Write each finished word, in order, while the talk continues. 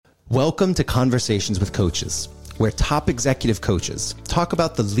Welcome to Conversations with Coaches, where top executive coaches talk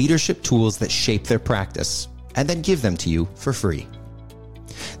about the leadership tools that shape their practice and then give them to you for free.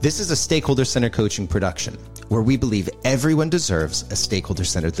 This is a stakeholder-centered coaching production where we believe everyone deserves a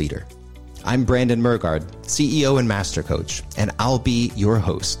stakeholder-centered leader. I'm Brandon Murgard, CEO and Master Coach, and I'll be your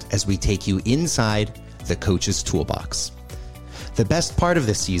host as we take you inside the coach's toolbox. The best part of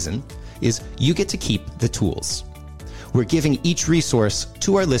this season is you get to keep the tools. We're giving each resource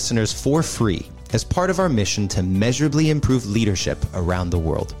to our listeners for free as part of our mission to measurably improve leadership around the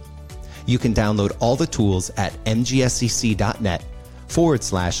world. You can download all the tools at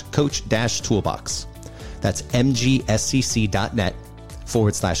mgscc.net/coach-toolbox. That's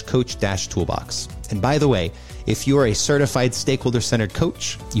mgscc.net/coach-toolbox. And by the way, if you're a certified stakeholder-centered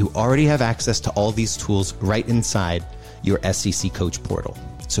coach, you already have access to all these tools right inside your SCC Coach portal.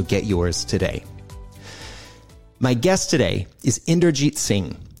 So get yours today. My guest today is Inderjeet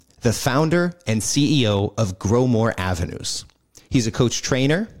Singh, the founder and CEO of Grow More Avenues. He's a coach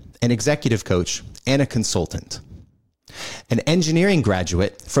trainer, an executive coach, and a consultant. An engineering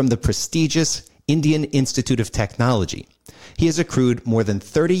graduate from the prestigious Indian Institute of Technology, he has accrued more than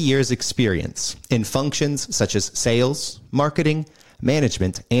 30 years' experience in functions such as sales, marketing,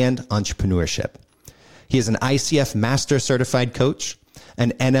 management, and entrepreneurship. He is an ICF Master Certified Coach,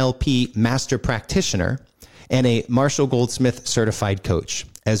 an NLP Master Practitioner, and a Marshall Goldsmith Certified Coach,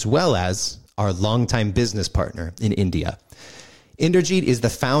 as well as our longtime business partner in India. Inderjeet is the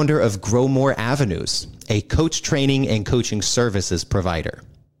founder of Grow More Avenues, a coach training and coaching services provider.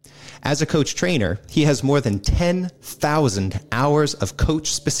 As a coach trainer, he has more than 10,000 hours of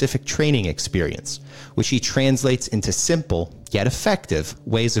coach-specific training experience, which he translates into simple yet effective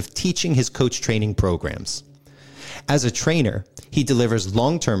ways of teaching his coach training programs. As a trainer, he delivers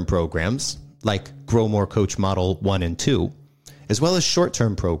long-term programs like Grow More Coach Model 1 and 2, as well as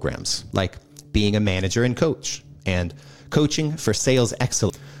short-term programs like Being a Manager and Coach and Coaching for Sales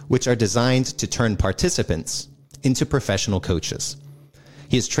Excellence, which are designed to turn participants into professional coaches.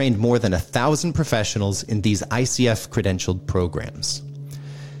 He has trained more than 1,000 professionals in these ICF credentialed programs.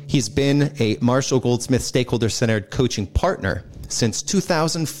 He's been a Marshall Goldsmith Stakeholder-Centered Coaching Partner since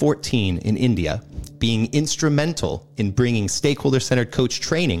 2014 in India, being instrumental in bringing stakeholder-centered coach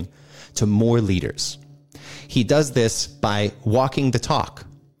training to more leaders. He does this by walking the talk,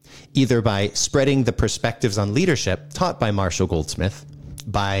 either by spreading the perspectives on leadership taught by Marshall Goldsmith,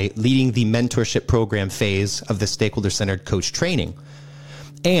 by leading the mentorship program phase of the stakeholder-centered coach training,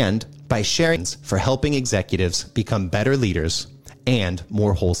 and by sharing for helping executives become better leaders and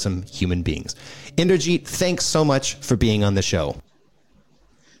more wholesome human beings. Inderjeet, thanks so much for being on the show.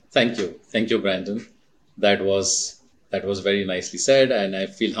 Thank you. Thank you, Brandon. That was very nicely said, and I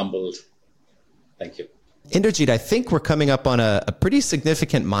feel humbled. Thank you. Inderjeet, I think we're coming up on a pretty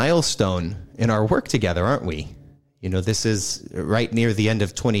significant milestone in our work together, aren't we? You know, this is right near the end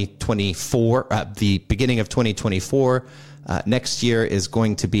of 2024, the beginning of 2024. Next year is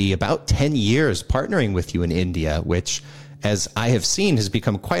going to be about 10 years partnering with you in India, which, as I have seen, has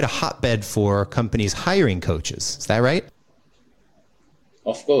become quite a hotbed for companies hiring coaches. Is that right?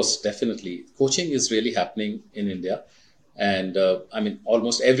 Of course, definitely. Coaching is really happening in India. And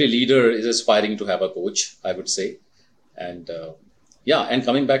almost every leader is aspiring to have a coach, I would say. And and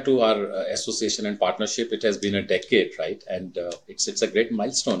coming back to our association and partnership, it has been a decade, right? And it's a great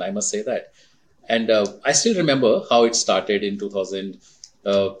milestone, I must say that. And I still remember how it started in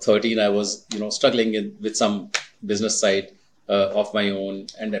 2013. I was, struggling with some business side of my own.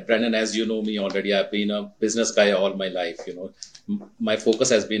 And Brandon, as you know me already, I've been a business guy all my life. My focus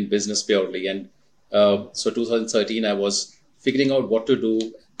has been business purely. And so 2013, I was figuring out what to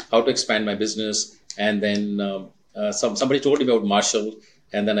do, how to expand my business. And then somebody told me about Marshall.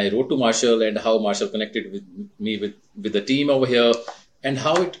 And then I wrote to Marshall and how Marshall connected with me with the team over here and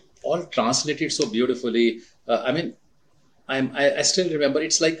how it all translated so beautifully. I still remember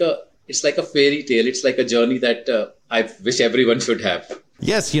it's like a fairy tale. It's like a journey that I wish everyone should have.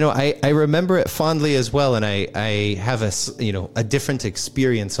 Yes, I remember it fondly as well, and I have a different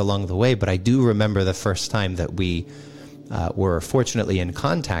experience along the way, but I do remember the first time that we were fortunately in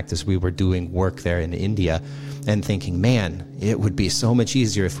contact as we were doing work there in India and thinking, man, it would be so much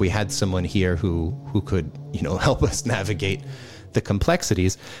easier if we had someone here who could, help us navigate the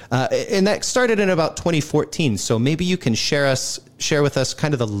complexities. And that started in about 2014. So maybe you can share with us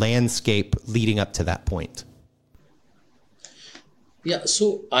kind of the landscape leading up to that point. Yeah,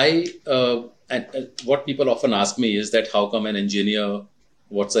 so and what people often ask me is that how come an engineer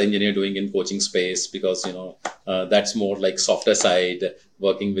what's the engineer doing in coaching space, because that's more like softer side,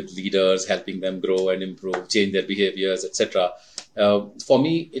 working with leaders, helping them grow and improve, change their behaviors, etc. For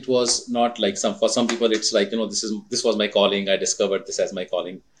me, it was not like for some people it's like, this was my calling, I discovered this as my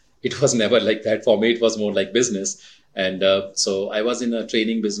calling. It was never like that. For me, it was more like business. And so I was in a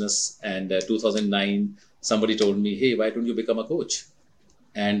training business, and 2009 somebody told me, hey, why don't you become a coach?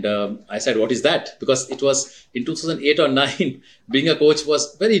 And I said, what is that? Because it was in 2008 or 9, being a coach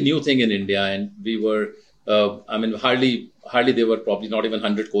was very new thing in India. And we were, hardly there were probably not even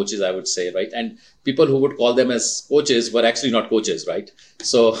 100 coaches, I would say, right? And people who would call them as coaches were actually not coaches, right?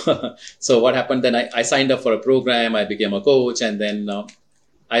 So, so what happened then, I signed up for a program, I became a coach, and then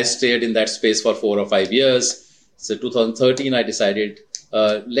I stayed in that space for 4 or 5 years. So 2013, I decided,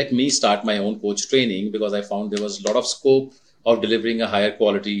 let me start my own coach training, because I found there was a lot of scope of delivering a higher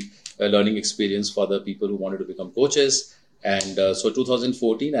quality learning experience for the people who wanted to become coaches. And so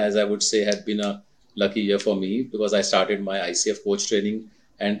 2014, as I would say, had been a lucky year for me, because I started my ICF coach training.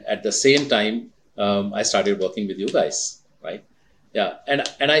 And at the same time, I started working with you guys, right? Yeah.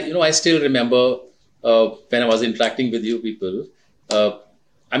 And I still remember when I was interacting with you people,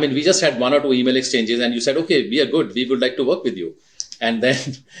 we just had 1 or 2 email exchanges, and you said, okay, we are good, we would like to work with you. And then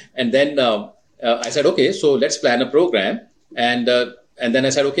I said, okay, so let's plan a program. And then I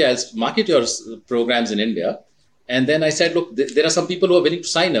said, okay, I'll market your programs in India. And then I said, look, there are some people who are willing to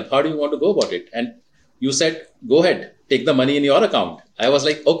sign up. How do you want to go about it? And you said, go ahead, take the money in your account. I was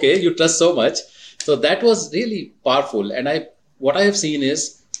like, okay, you trust so much. So that was really powerful. And what I have seen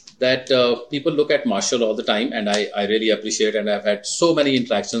is that people look at Marshall all the time, and I really appreciate, and I've had so many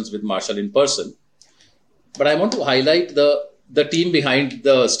interactions with Marshall in person. But I want to highlight the team behind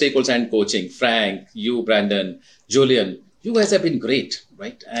the stakeholders and coaching. Frank, you, Brandon, Julian, you guys have been great,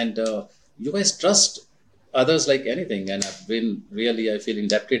 right? And you guys trust others like anything, and I've been really, I feel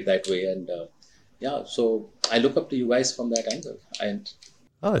indebted that way. And so I look up to you guys from that angle. And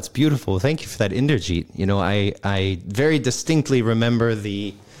oh, it's beautiful. Thank you for that, Inderjeet. I very distinctly remember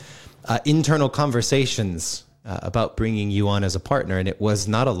the internal conversations about bringing you on as a partner, and it was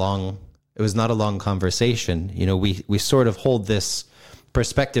not a long conversation. We sort of hold this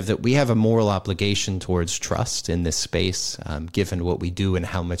perspective that we have a moral obligation towards trust in this space, given what we do and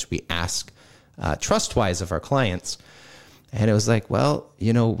how much we ask trust-wise of our clients. And it was like, well,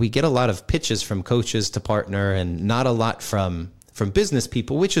 we get a lot of pitches from coaches to partner, and not a lot from business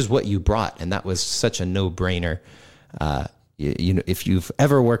people, which is what you brought. And that was such a no-brainer. If you've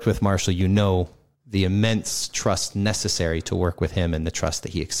ever worked with Marshall, the immense trust necessary to work with him, and the trust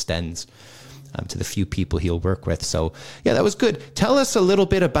that he extends to the few people he'll work with. So yeah, that was good. Tell us a little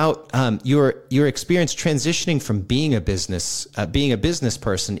bit about your experience transitioning from being a business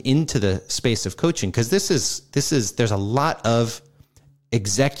person into the space of coaching, because there's a lot of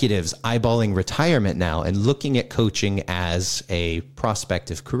executives eyeballing retirement now and looking at coaching as a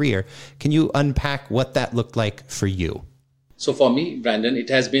prospective career. Can you unpack what that looked like for you? So for me, Brandon, it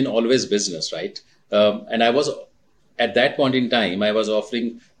has been always business, right? And at that point in time, I was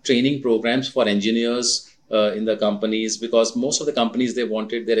offering training programs for engineers in the companies, because most of the companies, they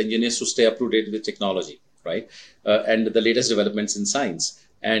wanted their engineers to stay up to date with technology, right? And the latest developments in science.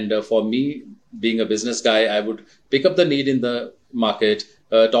 And for me, being a business guy, I would pick up the need in the market,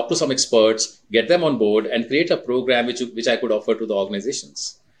 talk to some experts, get them on board, and create a program which I could offer to the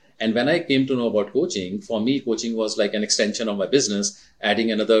organizations. And when I came to know about coaching, for me, coaching was like an extension of my business,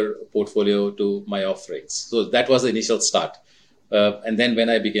 adding another portfolio to my offerings. So that was the initial start. And then when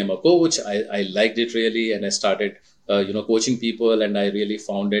I became a coach, I liked it really, and I started, coaching people, and I really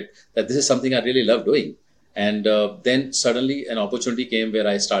found it that this is something I really love doing. And then suddenly an opportunity came where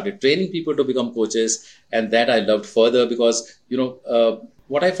I started training people to become coaches, and that I loved further, because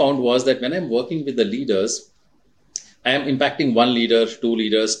what I found was that when I'm working with the leaders, I am impacting 1 leader, 2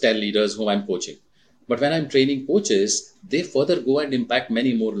 leaders, 10 leaders whom I'm coaching. But when I'm training coaches, they further go and impact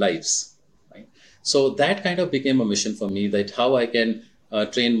many more lives. Right? So that kind of became a mission for me, that how I can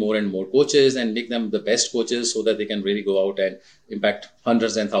train more and more coaches and make them the best coaches, so that they can really go out and impact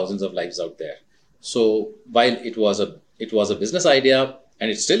hundreds and thousands of lives out there. So while it was a business idea, and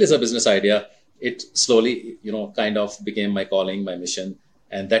it still is a business idea, it slowly, kind of became my calling, my mission,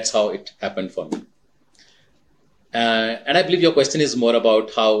 and that's how it happened for me. And I believe your question is more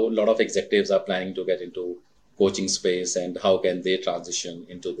about how a lot of executives are planning to get into coaching space, and how can they transition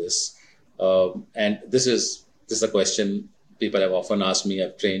into this. And this is a question people have often asked me.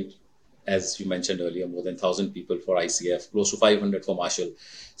 I've trained, as you mentioned earlier, more than 1,000 people for ICF, close to 500 for Marshall.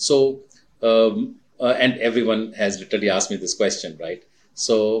 So, and everyone has literally asked me this question, right?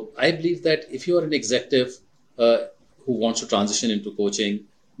 So I believe that if you are an executive, who wants to transition into coaching,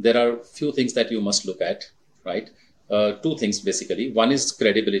 there are few things that you must look at, right? Two things basically. One is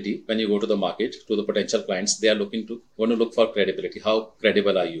credibility. When you go to the market, to the potential clients, they are want to look for credibility. How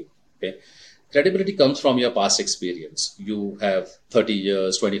credible are you? Okay. Credibility comes from your past experience. You have 30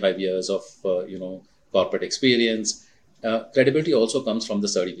 years, 25 years of, corporate experience. Credibility also comes from the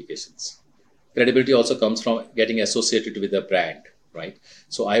certifications. Credibility also comes from getting associated with a brand, right?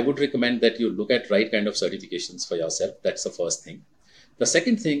 So I would recommend that you look at right kind of certifications for yourself. That's the first thing. The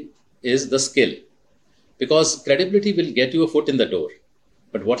second thing is the skill, because credibility will get you a foot in the door.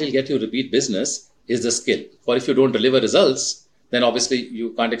 But what will get you repeat business is the skill. For if you don't deliver results, then obviously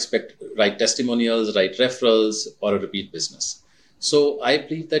you can't expect right testimonials, right referrals, or a repeat business. So I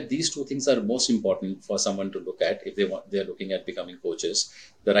believe that these two things are most important for someone to look at if they're looking at becoming coaches: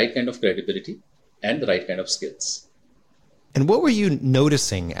 the right kind of credibility and the right kind of skills. And what were you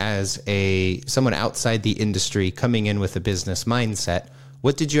noticing as someone outside the industry coming in with a business mindset?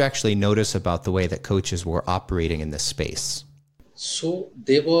 What did you actually notice about the way that coaches were operating in this space? So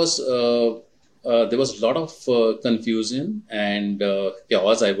there was a lot of confusion and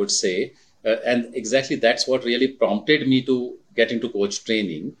chaos, I would say. And exactly that's what really prompted me to get into coach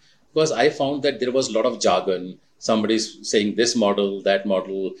training, because I found that there was a lot of jargon. Somebody's saying this model, that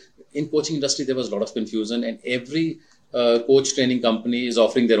model. In coaching industry, there was a lot of confusion, and every coach training company is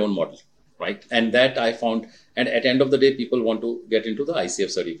offering their own model, right? And that I found, and at the end of the day, people want to get into the ICF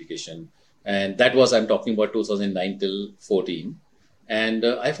certification. And that was, I'm talking about 2009 till 14. And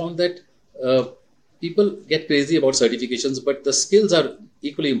I found that people get crazy about certifications, but the skills are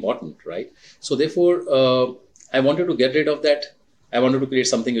equally important, right? So therefore, I wanted to get rid of that. I wanted to create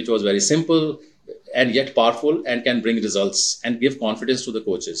something which was very simple and yet powerful and can bring results and give confidence to the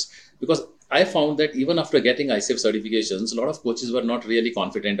coaches. Because I found that even after getting ICF certifications, a lot of coaches were not really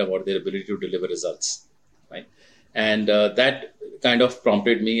confident about their ability to deliver results, right? And that kind of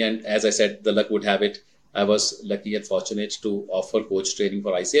prompted me. And as I said, the luck would have it, I was lucky and fortunate to offer coach training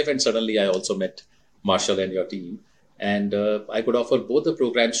for ICF. And suddenly I also met Marshall and your team. And I could offer both the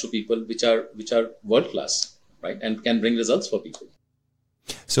programs to people which are world-class, right? And can bring results for people.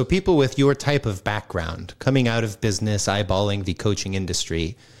 So people with your type of background, coming out of business, eyeballing the coaching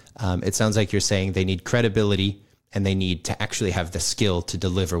industry, it sounds like you're saying they need credibility and they need to actually have the skill to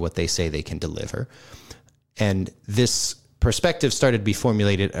deliver what they say they can deliver. And this perspective started to be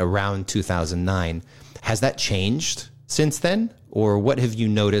formulated around 2009. Has that changed since then? Or what have you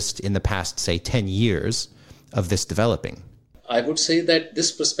noticed in the past, say, 10 years of this developing? I would say that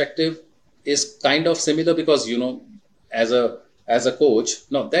this perspective is kind of similar because, as a coach,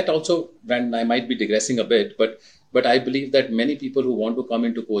 now that also, Brandon, I might be digressing a bit, but I believe that many people who want to come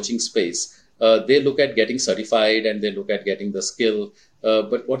into coaching space, they look at getting certified and they look at getting the skill.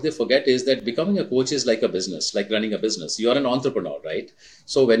 But what they forget is that becoming a coach is like a business, like running a business. You're an entrepreneur, right?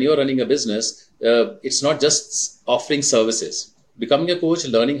 So when you're running a business, it's not just offering services. Becoming a coach,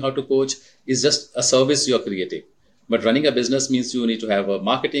 learning how to coach is just a service you're creating. But running a business means you need to have a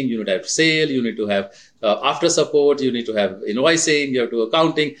marketing, you need to have sale, you need to have after support, you need to have invoicing, you have to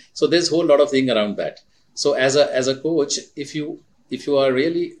accounting. So there's a whole lot of thing around that. So as a coach, if you are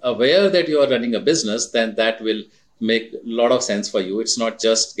really aware that you are running a business, then that will make a lot of sense for you. It's not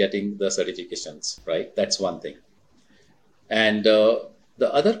just getting the certifications, right? That's one thing. And the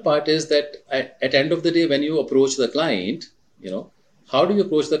other part is that at the end of the day, when you approach the client, how do you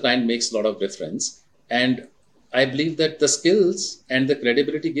approach the client makes a lot of difference. And I believe that the skills and the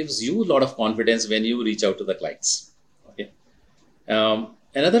credibility gives you a lot of confidence when you reach out to the clients. Okay.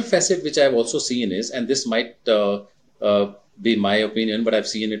 Another facet which I've also seen is, and this might be my opinion, but I've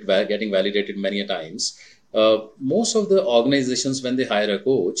seen it getting validated many a times. Most of the organizations, when they hire a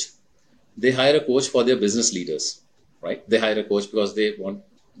coach for their business leaders, right? They hire a coach because they want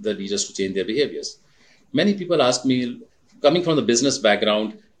the leaders to change their behaviors. Many people ask me, coming from the business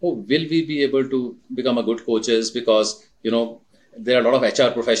background, will we be able to become a good coaches? Because, there are a lot of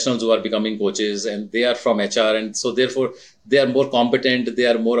HR professionals who are becoming coaches and they are from HR. And so therefore they are more competent. They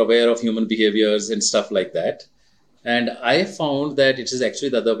are more aware of human behaviors and stuff like that. And I found that it is actually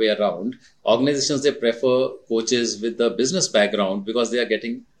the other way around. Organizations, they prefer coaches with the business background because they are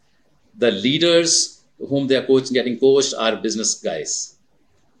getting the leaders whom they are getting coached are business guys.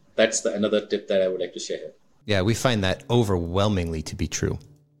 That's another tip that I would like to share. Yeah, we find that overwhelmingly to be true.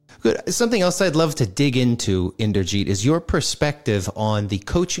 Good. Something else I'd love to dig into, Inderjeet, is your perspective on the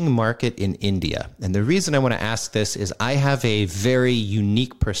coaching market in India. And the reason I want to ask this is I have a very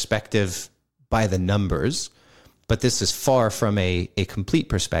unique perspective by the numbers, but this is far from a complete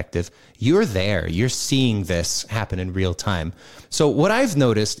perspective. You're there, you're seeing this happen in real time. So what I've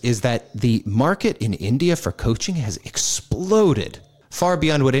noticed is that the market in India for coaching has exploded far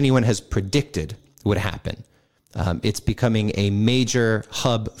beyond what anyone has predicted would happen. It's becoming a major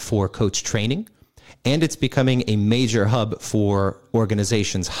hub for coach training, and it's becoming a major hub for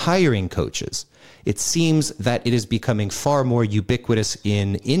organizations hiring coaches. It seems that it is becoming far more ubiquitous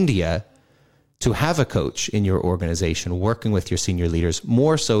in India to have a coach in your organization working with your senior leaders,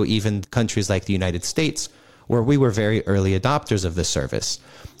 more so even countries like the United States, where we were very early adopters of the service.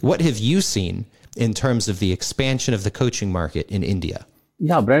 What have you seen in terms of the expansion of the coaching market in India?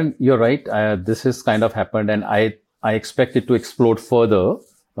 Yeah, Brian, you're right. This has kind of happened, and I expect it to explode further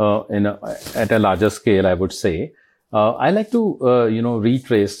at a larger scale, I would say. I like to,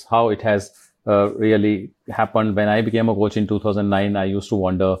 retrace how it has really happened. When I became a coach in 2009, I used to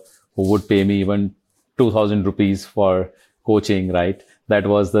wonder who would pay me even 2,000 rupees for coaching, right? That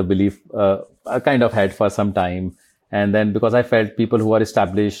was the belief I kind of had for some time. And then because I felt people who are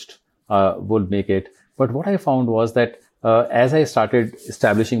established would make it. But what I found was that as I started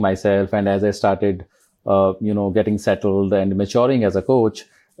establishing myself and as I started, getting settled and maturing as a coach,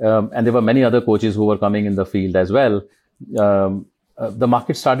 and there were many other coaches who were coming in the field as well, the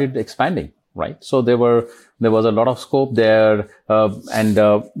market started expanding, right? So there was a lot of scope there.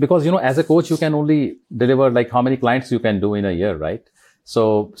 Because, as a coach, you can only deliver like how many clients you can do in a year, right?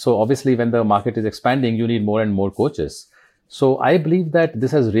 So obviously when the market is expanding, you need more and more coaches. So I believe that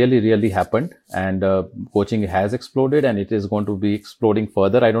this has really, really happened, and coaching has exploded, and it is going to be exploding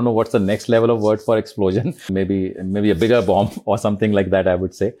further. I don't know what's the next level of word for explosion. Maybe a bigger bomb or something like that, I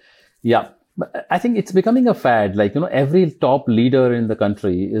would say. Yeah. But I think it's becoming a fad. Like, every top leader in the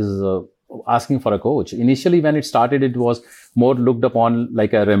country is asking for a coach. Initially, when it started, it was more looked upon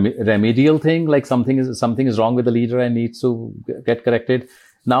like a remedial thing, like something is wrong with the leader and needs to get corrected.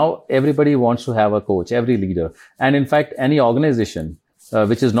 Now, everybody wants to have a coach, every leader. And in fact, any organization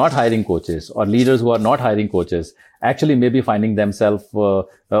which is not hiring coaches, or leaders who are not hiring coaches, actually may be finding themselves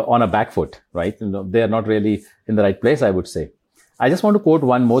on a back foot, right? They are not really in the right place, I would say. I just want to quote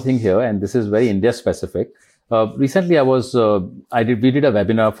one more thing here, and this is very India specific. Recently, we did a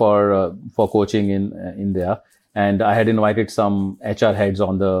webinar for coaching in India, and I had invited some HR heads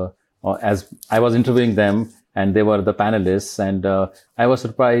as I was interviewing them, and they were the panelists, and I was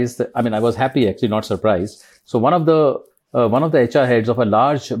surprised. I mean, I was happy, actually, not surprised. So one of the HR heads of a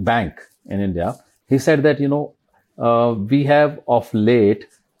large bank in India, he said that, we have of late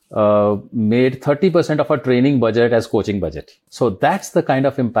made 30% of our training budget as coaching budget. So that's the kind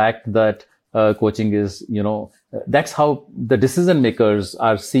of impact that coaching is, that's how the decision makers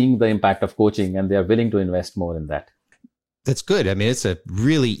are seeing the impact of coaching, and they are willing to invest more in that. That's good. I mean, it's a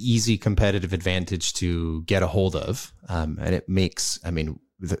really easy competitive advantage to get a hold of. And it makes,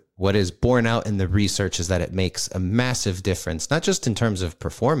 what is borne out in the research is that it makes a massive difference, not just in terms of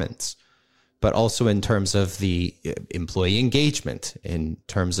performance, but also in terms of the employee engagement, in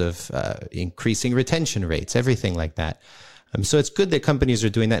terms of increasing retention rates, everything like that. So it's good that companies are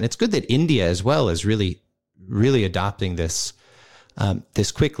doing that. And it's good that India as well is really, really adopting this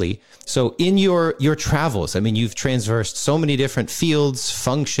quickly. So in your travels, you've traversed so many different fields,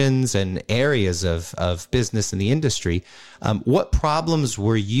 functions, and areas of business in the industry. What problems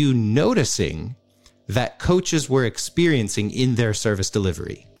were you noticing that coaches were experiencing in their service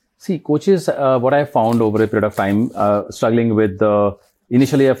delivery? See, coaches, what I found over a period of time, struggling with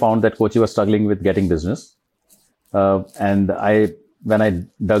initially I found that coaches were struggling with getting business. When I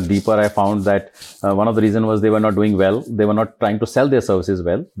dug deeper, I found that one of the reasons was they were not doing well. They were not trying to sell their services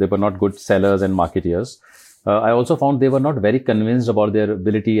well. They were not good sellers and marketeers. I also found they were not very convinced about their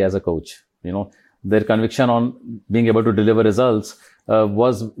ability as a coach. Their conviction on being able to deliver results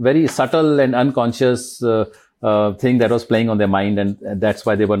was very subtle and unconscious thing that was playing on their mind, and that's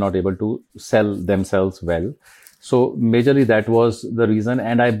why they were not able to sell themselves well. So majorly that was the reason,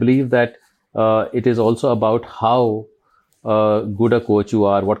 and I believe that it is also about how good a coach you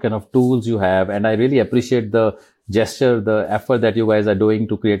are, what kind of tools you have. And I really appreciate the gesture, the effort that you guys are doing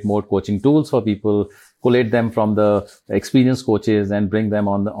to create more coaching tools for people, collate them from the experienced coaches and bring them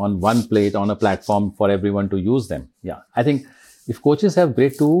on one plate, on a platform for everyone to use them. Yeah. I think if coaches have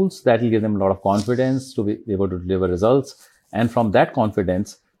great tools, that will give them a lot of confidence to be able to deliver results. And from that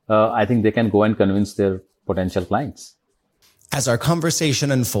confidence, I think they can go and convince their potential clients. As our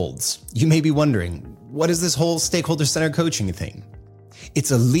conversation unfolds, you may be wondering, what is this whole stakeholder-centered coaching thing?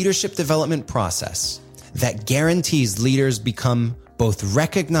 It's a leadership development process that guarantees leaders become both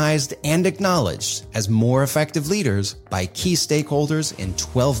recognized and acknowledged as more effective leaders by key stakeholders in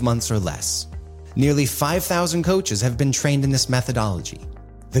 12 months or less. Nearly 5,000 coaches have been trained in this methodology.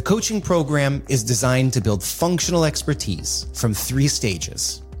 The coaching program is designed to build functional expertise from 3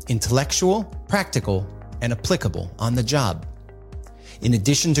 stages: intellectual, practical, and applicable on the job. In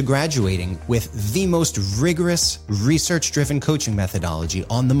addition to graduating with the most rigorous, research-driven coaching methodology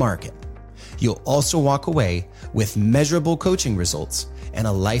on the market, you'll also walk away with measurable coaching results and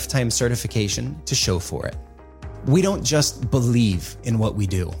a lifetime certification to show for it. We don't just believe in what we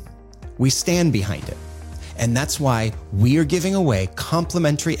do. We stand behind it. And that's why we are giving away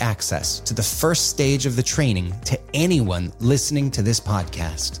complimentary access to the first stage of the training to anyone listening to this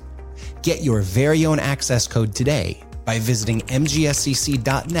podcast. Get your very own access code today by visiting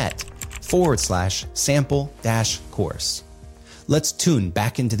mgscc.net/sample-course. Let's tune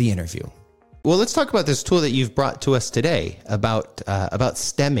back into the interview. Well, let's talk about this tool that you've brought to us today about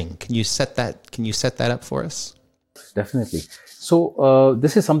stemming. Can you set that up for us? Definitely. So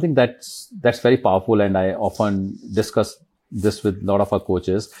this is something that's very powerful, and I often discuss this with a lot of our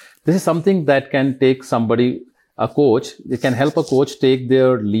coaches. This is something that can take a coach. It can help a coach take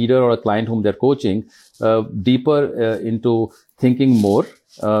their leader or a client whom they're coaching deeper into thinking more.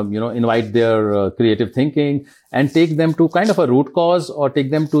 Invite their creative thinking and take them to kind of a root cause, or take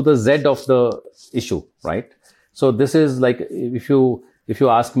them to the Z of the issue, right? So this is like if you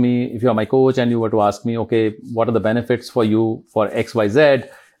ask me, if you're my coach and you were to ask me, okay, what are the benefits for you for X, Y, Z?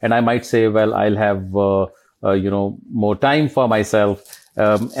 And I might say, well, I'll have, more time for myself.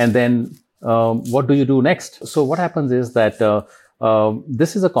 And then, what do you do next? So what happens is that,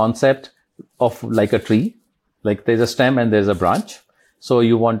 this is a concept of like a tree, like there's a stem and there's a branch. So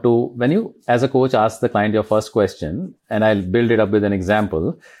you want to, when you, as a coach, ask the client your first question, and I'll build it up with an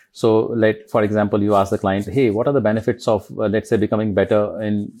example. So for example, you ask the client, hey, what are the benefits of, let's say, becoming better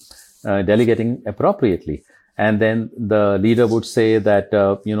in delegating appropriately? And then the leader would say that,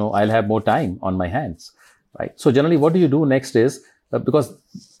 I'll have more time on my hands, right? So generally what do you do next is, because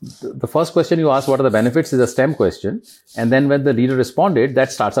the first question you ask, what are the benefits, is a stem question. And then when the leader responded,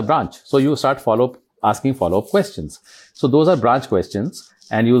 that starts a branch. So you start asking follow-up questions. So those are branch questions.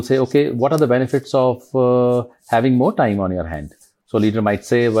 And you'll say, okay, what are the benefits of having more time on your hand? So leader might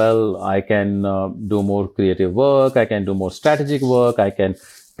say, well, I can do more creative work. I can do more strategic work. I can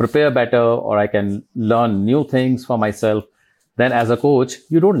prepare better, or I can learn new things for myself. Then as a coach,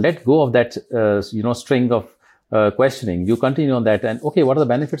 you don't let go of that, string of questioning. You continue on that, and okay, what are the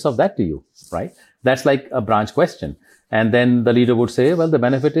benefits of that to you, right? That's like a branch question. And then the leader would say, well, the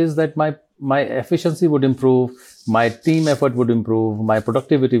benefit is that my efficiency would improve, my team effort would improve, my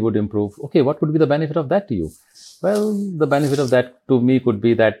productivity would improve. Okay, what would be the benefit of that to you? Well, the benefit of that to me could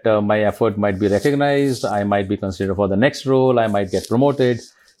be that my effort might be recognized, I might be considered for the next role, I might get promoted.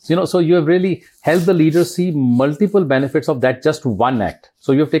 So you have really helped the leader see multiple benefits of that just one act.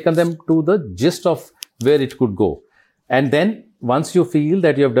 So you've taken them to the gist of where it could go. And then once you feel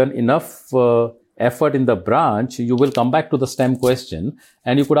that you have done enough effort in the branch, you will come back to the stem question,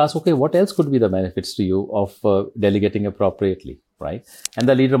 and you could ask, okay, what else could be the benefits to you of delegating appropriately, right? And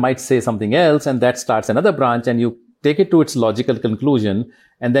the leader might say something else, and that starts another branch, and you take it to its logical conclusion,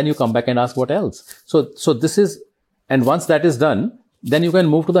 and then you come back and ask what else. So this is, and once that is done, then you can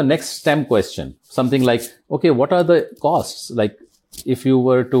move to the next stem question. Something like, okay, what are the costs? Like if you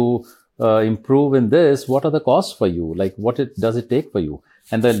were to improve in this, what are the costs for you? Like does it take for you?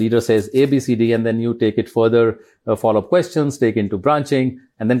 And the leader says A, B, C, D, and then you take it further, follow-up questions, take into branching,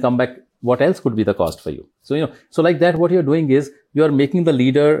 and then come back. What else could be the cost for you? So, so like that, what you're doing is you're making the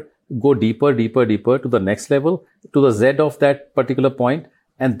leader go deeper, deeper, deeper to the next level, to the Z of that particular point.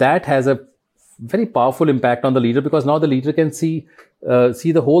 And that has a very powerful impact on the leader, because now the leader can see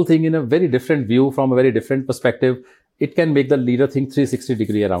the whole thing in a very different view, from a very different perspective. It can make the leader think 360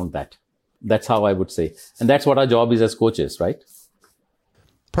 degree around that. That's how I would say. And that's what our job is as coaches, right?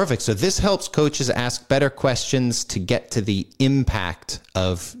 Perfect. So this helps coaches ask better questions to get to the impact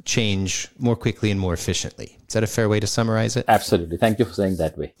of change more quickly and more efficiently. Is that a fair way to summarize it? Absolutely. Thank you for saying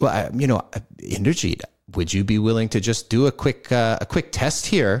that way. Well, Inderjeet, would you be willing to just do a quick test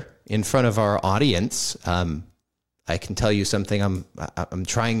here in front of our audience? I can tell you something I'm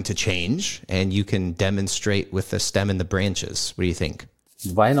trying to change, and you can demonstrate with the stem and the branches. What do you think?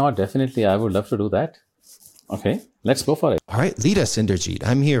 Why not? Definitely. I would love to do that. Okay, let's go for it. All right, lead us, Inderjeet.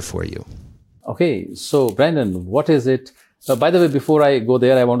 I'm here for you. Okay, so Brandon, what is it? By the way, before I go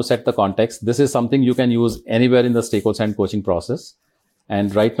there, I want to set the context. This is something you can use anywhere in the stakeholder and coaching process.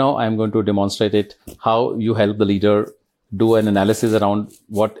 And right now, I'm going to demonstrate it, how you help the leader do an analysis around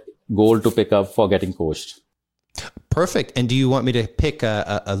what goal to pick up for getting coached. Perfect. And do you want me to pick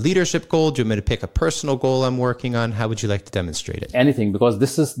a leadership goal? Do you want me to pick a personal goal I'm working on? How would you like to demonstrate it? Anything, because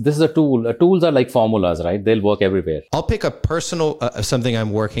this is a tool. Tools are like formulas, right? They'll work everywhere. I'll pick a personal, something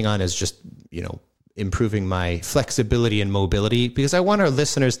I'm working on is just, improving my flexibility and mobility, because I want our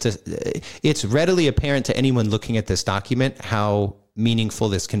listeners to, it's readily apparent to anyone looking at this document how meaningful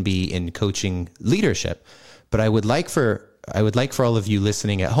this can be in coaching leadership. But I would like for all of you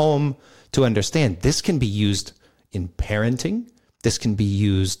listening at home to understand this can be used in parenting. This can be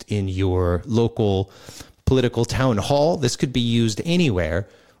used in your local political town hall. This could be used anywhere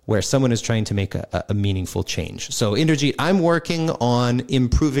where someone is trying to make a meaningful change. So Inderjeet, I'm working on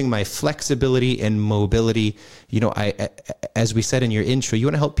improving my flexibility and mobility. As we said in your intro, you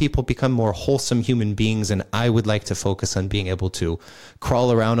want to help people become more wholesome human beings. And I would like to focus on being able to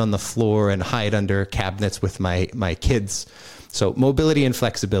crawl around on the floor and hide under cabinets with my kids. So mobility and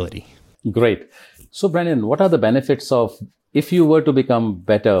flexibility. Great. So Brandon, what are the benefits of, if you were to become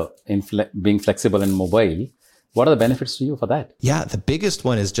better in being flexible and mobile, what are the benefits to you for that? Yeah, the biggest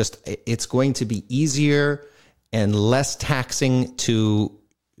one is just it's going to be easier and less taxing to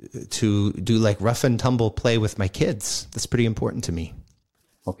do like rough and tumble play with my kids. That's pretty important to me.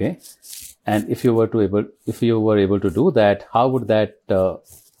 Okay. And if you were able to do that, how would that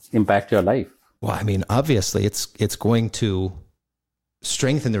impact your life? Well, I mean, obviously it's going to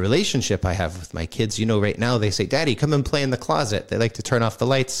strengthen the relationship I have with my kids. Right now they say, "Daddy, come and play in the closet." They like to turn off the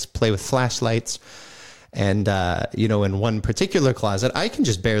lights, play with flashlights. And, in one particular closet, I can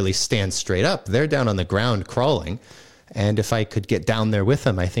just barely stand straight up. They're down on the ground crawling. And if I could get down there with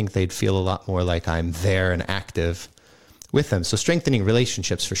them, I think they'd feel a lot more like I'm there and active with them. So strengthening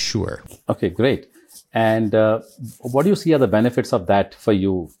relationships for sure. Okay, great. And what do you see are the benefits of that for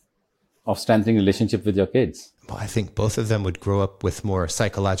you, of strengthening relationship with your kids? Well, I think both of them would grow up with more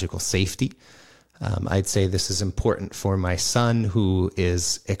psychological safety. I'd say this is important for my son, who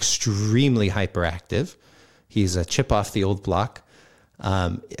is extremely hyperactive. He's a chip off the old block.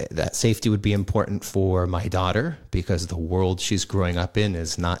 That safety would be important for my daughter, because the world she's growing up in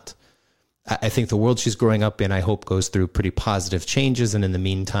is not, I think the world she's growing up in, I hope, goes through pretty positive changes. And in the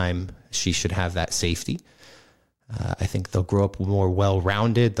meantime, she should have that safety. I think they'll grow up more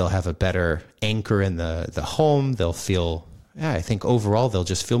well-rounded. They'll have a better anchor in the home. They'll feel, I think overall, they'll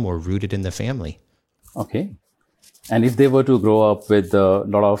just feel more rooted in the family. Okay. And if they were to grow up with a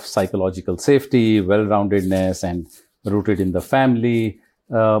lot of psychological safety, well-roundedness, and rooted in the family,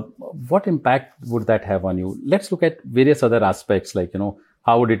 what impact would that have on you? Let's look at various other aspects, like,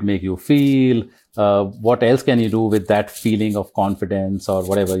 how would it make you feel? What else can you do with that feeling of confidence or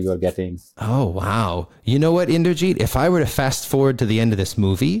whatever you are getting? Oh, wow. You know what, Inderjeet? If I were to fast forward to the end of this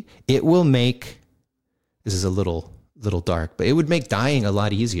movie, it will make, this is a little dark, but it would make dying a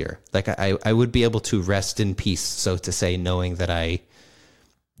lot easier. Like I would be able to rest in peace, so to say, knowing that I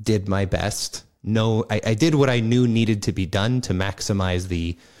did my best. I did what I knew needed to be done to maximize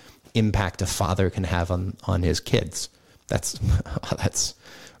the impact a father can have on his kids. That's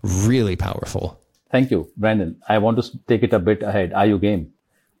really powerful. Thank you, Brandon. I want to take it a bit ahead. Are you game?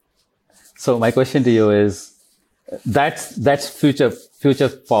 So my question to you is, that's future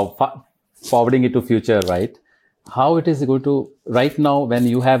forwarding it to future, right? How it is going to, right now, when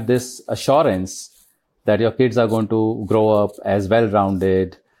you have this assurance that your kids are going to grow up as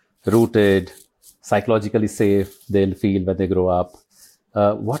well-rounded, rooted, psychologically safe, they'll feel when they grow up.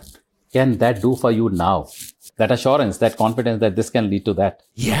 What can that do for you now? That assurance, that confidence that this can lead to that.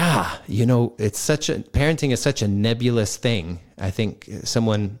 Yeah. Parenting is such a nebulous thing. I think it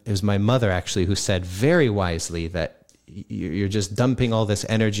was my mother actually, who said very wisely that you're just dumping all this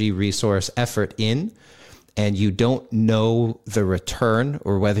energy, resource, effort in, and you don't know the return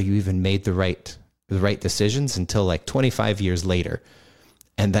or whether you even made the right decisions until like 25 years later.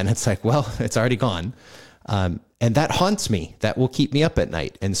 And then it's like, well, it's already gone. And that haunts me. That will keep me up at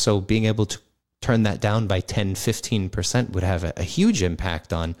night. And so being able to turn that down by 10, 15% would have a huge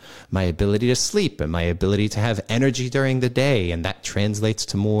impact on my ability to sleep and my ability to have energy during the day. And that translates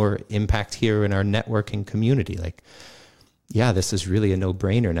to more impact here in our networking community. Like, yeah, this is really a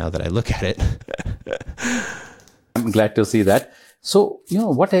no-brainer now that I look at it. I'm glad to see that. So,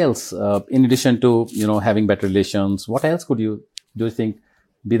 what else, in addition to, having better relations, what else do you think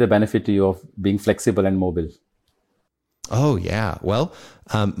be the benefit to you of being flexible and mobile? Oh, yeah. Well,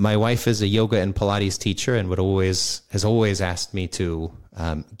 my wife is a yoga and Pilates teacher and has always asked me to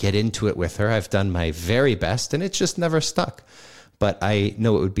get into it with her. I've done my very best and it's just never stuck. But I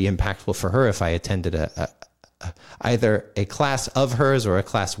know it would be impactful for her if I attended either a class of hers or a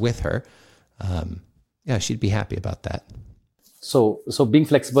class with her. Yeah, she'd be happy about that. So being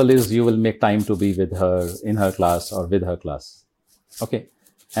flexible is you will make time to be with her in her class or with her class. Okay.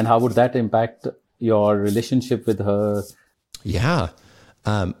 And how would that impact your relationship with her? Yeah.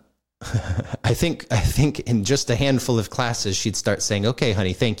 Um, I think in just a handful of classes, she'd start saying, okay,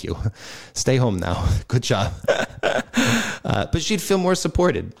 honey, thank you. Stay home now. Good job. But she'd feel more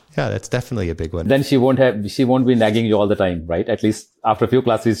supported. Yeah, that's definitely a big one. Then she won't be nagging you all the time, right? At least after a few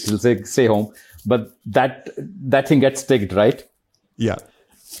classes, she'll say, stay home. But that thing gets ticked, right? Yeah.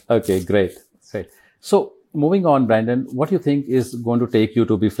 Okay, great. So moving on, Brandon, what do you think is going to take you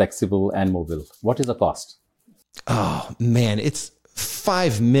to be flexible and mobile? What is the cost? Oh man, it's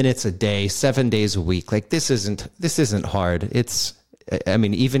 5 minutes a day, 7 days a week. Like this isn't hard. I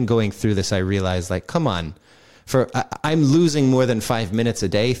mean, even going through this, I realized like, come on, I'm losing more than 5 minutes a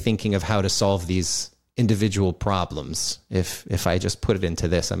day thinking of how to solve these individual problems. If I just put it into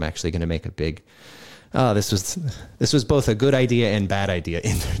this, I'm actually going to make a big, this was both a good idea and bad idea.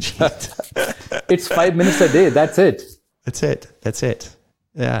 Inderjeet. It's 5 minutes a day. That's it. That's it.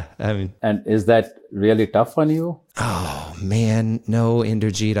 Yeah. I mean, and is that really tough on you? Oh man, no,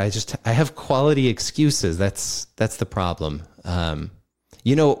 Inderjeet. I have quality excuses. That's the problem.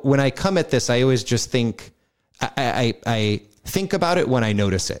 When I come at this, I always just think, I think about it when I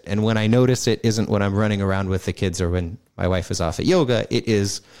notice it. And when I notice it isn't when I'm running around with the kids or when my wife is off at yoga. It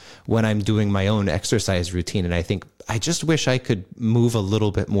is when I'm doing my own exercise routine. And I think, I just wish I could move a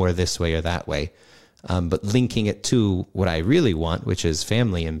little bit more this way or that way. But linking it to what I really want, which is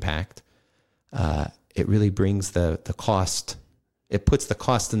family impact, it really brings the cost. It puts the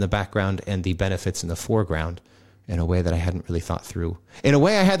cost in the background and the benefits in the foreground in a way that I hadn't really thought through. In a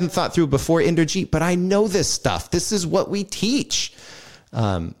way I hadn't thought through before, Inderjeet, but I know this stuff. This is what we teach.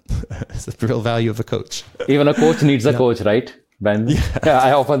 It's the real value of a coach. Even a coach needs a coach, right, Brandon? Yeah,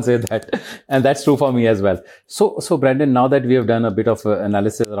 I often say that. And that's true for me as well. So Brandon, now that we have done a bit of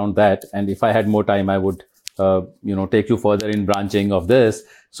analysis around that, and if I had more time, I would, take you further in branching of this.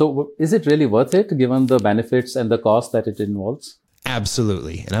 So is it really worth it given the benefits and the cost that it involves?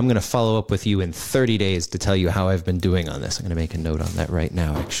 Absolutely. And I'm going to follow up with you in 30 days to tell you how I've been doing on this. I'm going to make a note on that right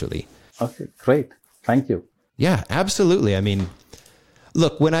now, actually. Okay, great. Thank you. Yeah, absolutely. I mean,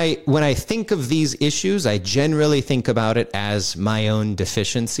 look, when I think of these issues, I generally think about it as my own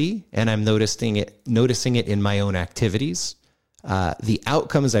deficiency, and I'm noticing it in my own activities. The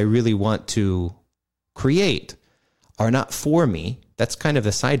outcomes I really want to create are not for me. That's kind of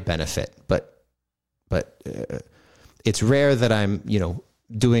the side benefit, but it's rare that I'm,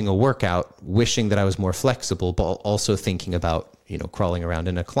 doing a workout, wishing that I was more flexible, but also thinking about, crawling around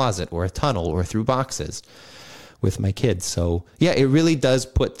in a closet or a tunnel or through boxes with my kids. So yeah, it really does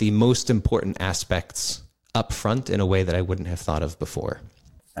put the most important aspects up front in a way that I wouldn't have thought of before.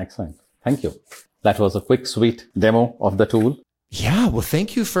 Excellent. Thank you. That was a quick, sweet demo of the tool. Yeah, well,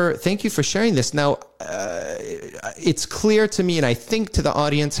 thank you for sharing this. Now, it's clear to me, and I think to the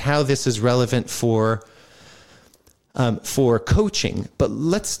audience, how this is relevant for coaching. But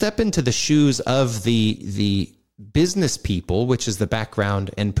let's step into the shoes of the business people, which is the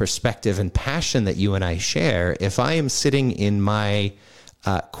background and perspective and passion that you and I share. If I am sitting in my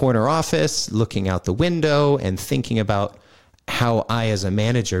corner office, looking out the window and thinking about how I, as a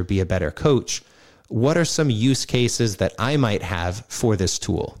manager, be a better coach, what are some use cases that I might have for this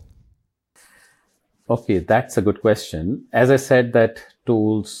tool? Okay, that's a good question. As I said, that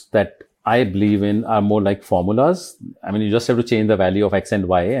tools that I believe in are more like formulas. I mean, you just have to change the value of X and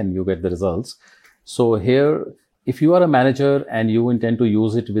Y and you get the results. So here, if you are a manager and you intend to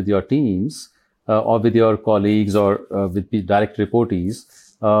use it with your teams or with your colleagues or with the direct reportees,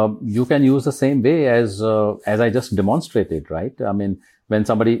 you can use the same way as I just demonstrated, right? I mean, when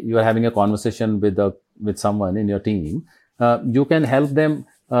you are having a conversation with someone in your team, you can help them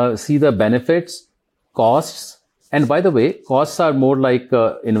see the benefits, costs. And by the way, costs are more like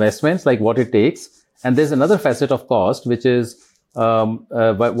investments, like what it takes. And there's another facet of cost, which is,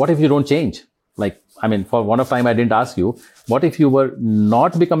 what if you don't change? Like, I mean, for one of time, I didn't ask you, what if you were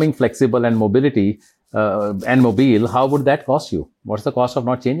not becoming flexible and mobile, how would that cost you? What's the cost of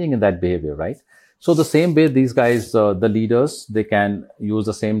not changing in that behavior, right? So the same way, these guys, the leaders, they can use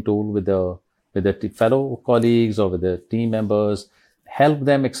the same tool with the fellow colleagues or with the team members, help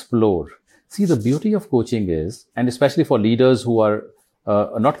them explore. See, the beauty of coaching is, and especially for leaders who are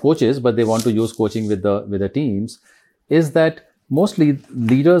not coaches, but they want to use coaching with the teams, is that mostly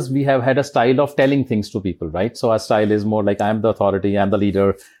leaders, we have had a style of telling things to people, right? So our style is more like, I'm the authority, I'm the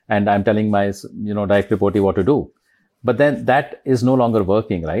leader, and I'm telling my, direct reportee what to do. But then that is no longer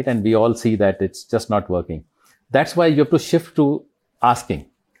working, right? And we all see that it's just not working. That's why you have to shift to asking.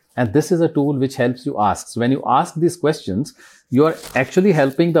 And this is a tool which helps you ask. So when you ask these questions, you're actually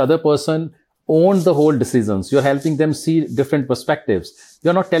helping the other person own the whole decisions. You're helping them see different perspectives.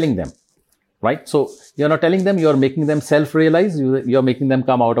 You're not telling them, right? So you're not telling them, you're making them self-realize. You're making them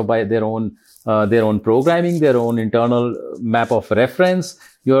come out of by their own programming, their own internal map of reference.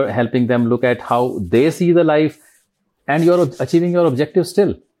 You're helping them look at how they see the life, and you're achieving your objective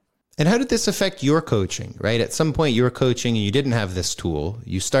still. And how did this affect your coaching, right? At some point you were coaching and you didn't have this tool.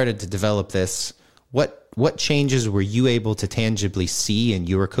 You started to develop this. What changes were you able to tangibly see in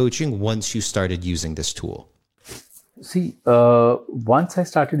your coaching once you started using this tool? See, once I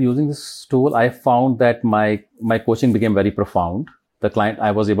started using this tool, I found that my coaching became very profound.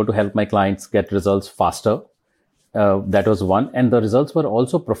 I was able to help my clients get results faster. That was one. And the results were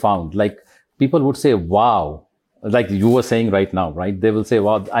also profound. Like, people would say, wow, like you were saying right now, right? They will say,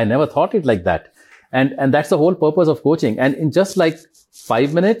 wow, I never thought it like that. And that's the whole purpose of coaching. And in just like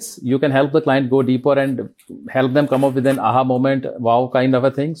 5 minutes, you can help the client go deeper and help them come up with an aha moment, wow, kind of a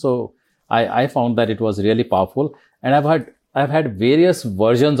thing. So I found that it was really powerful. And I've had various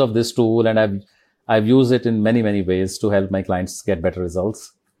versions of this tool, and I've used it in many, many ways to help my clients get better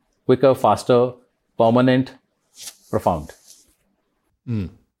results, quicker, faster, permanent, profound.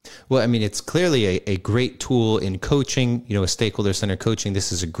 Well, I mean, it's clearly a great tool in coaching, a stakeholder-centered coaching.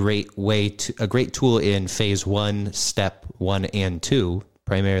 This is a great tool in phase 1, step 1 and 2,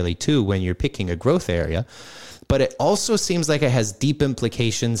 primarily 2, when you're picking a growth area. But it also seems like it has deep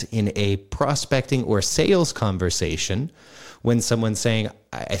implications in a prospecting or sales conversation when someone's saying,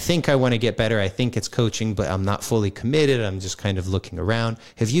 I think I want to get better. I think it's coaching, but I'm not fully committed. I'm just kind of looking around.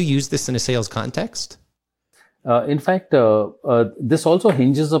 Have you used this in a sales context? In fact, this also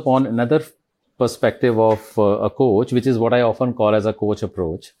hinges upon another perspective of a coach, which is what I often call as a coach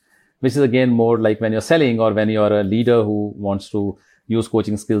approach, which is again more like when you're selling or when you're a leader who wants to use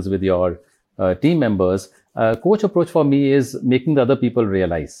coaching skills with your team members. Coach approach for me is making the other people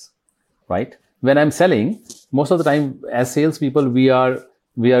realize, right? When I'm selling, most of the time as salespeople, we are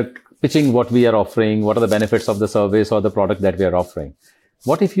pitching what we are offering, what are the benefits of the service or the product that we are offering.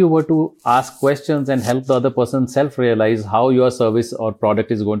 What if you were to ask questions and help the other person self-realize how your service or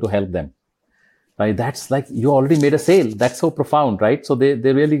product is going to help them? Right? That's like you already made a sale. That's so profound, right? So they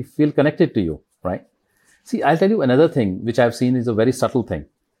really feel connected to you, right? See, I'll tell you another thing, which I've seen is a very subtle thing.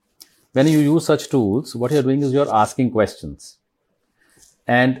 When you use such tools, what you're doing is you're asking questions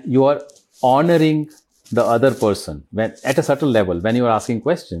and you are honoring the other person. When at a subtle level, when you are asking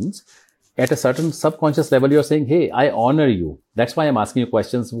questions, at a certain subconscious level, you're saying, hey, I honor you. That's why I'm asking you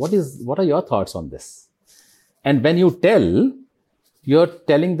questions. What are your thoughts on this? And when you tell, you're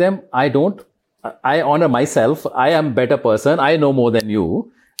telling them, I honor myself. I am a better person. I know more than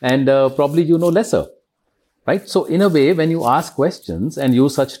you. And probably you know lesser. Right? So in a way, when you ask questions and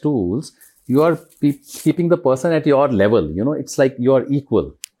use such tools, you are keeping the person at your level. It's like you're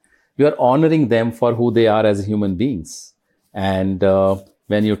equal. You're honoring them for who they are as human beings. And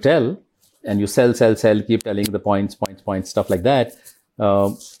when you tell, and you sell, keep telling the points, stuff like that,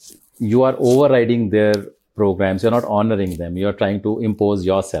 you are overriding their programs. You're not honoring them. You're trying to impose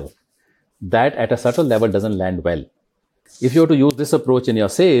yourself. That at a subtle level doesn't land well. If you were to use this approach in your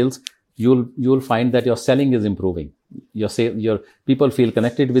sales, you'll find that your selling is improving. Your people feel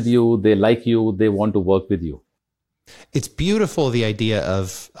connected with you. They like you. They want to work with you. It's beautiful, the idea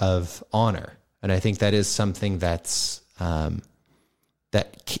of honor. And I think that is something that's, that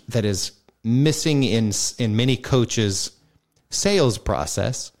is missing in many coaches' sales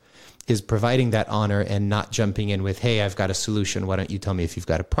process, is providing that honor and not jumping in with, hey, I've got a solution. Why don't you tell me if you've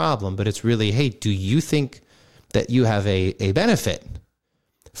got a problem? But it's really, hey, do you think that you have a benefit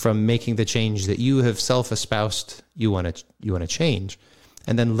from making the change that you have self-espoused you want to change?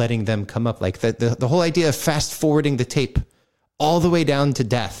 And then letting them come up, like the whole idea of fast forwarding the tape all the way down to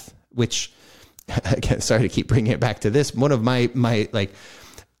death, which, again, sorry to keep bringing it back to this. One of my like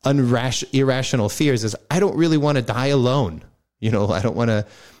irrational fears is I don't really want to die alone. I don't want to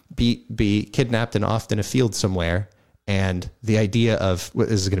be kidnapped and off in a field somewhere. And the idea of, this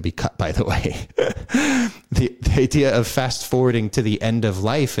is going to be cut, by the way, the idea of fast forwarding to the end of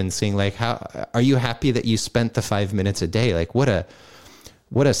life and seeing, like, how are you happy that you spent the 5 minutes a day? Like, what a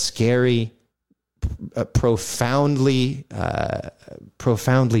scary, profoundly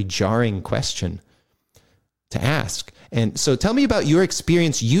jarring question to ask. And so tell me about your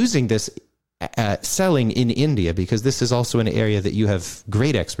experience using this selling in India, because this is also an area that you have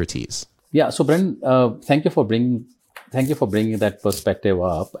great expertise. Yeah. So Bren, thank you for bringing that perspective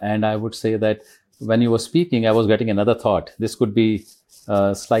up. And I would say that when you were speaking, I was getting another thought. This could be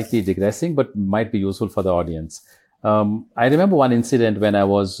slightly digressing, but might be useful for the audience. I remember one incident when I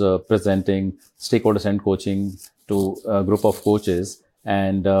was presenting stakeholder-centered coaching to a group of coaches.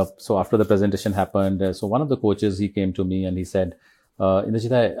 And so after the presentation happened, so one of the coaches, he came to me and he said,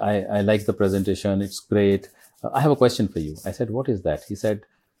 Inderjeet, I like the presentation. It's great. I have a question for you. I said, what is that? He said,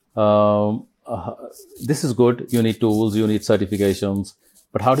 this is good. You need tools, you need certifications,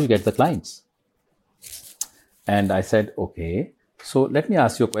 but how do you get the clients? And I said, okay, so let me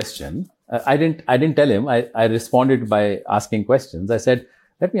ask you a question. I didn't tell him. I responded by asking questions. I said,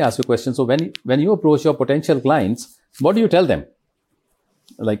 let me ask you a question. So when you approach your potential clients, what do you tell them?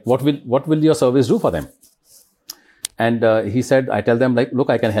 Like, what will your service do for them? And he said, I tell them, like, look,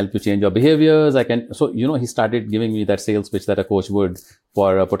 I can help you change your behaviors. So, he started giving me that sales pitch that a coach would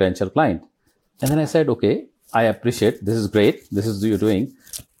for a potential client. And then I said, okay, I appreciate, this is great. This is what you're doing.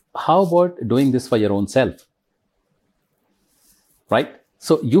 How about doing this for your own self? Right?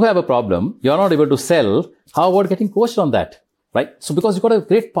 So you have a problem. You're not able to sell. How about getting coached on that? Right? So because you've got a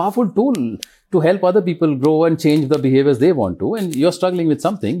great powerful tool to help other people grow and change the behaviors they want to, and you're struggling with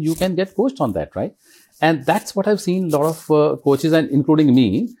something, you can get coached on that, right? And that's what I've seen a lot of coaches, and including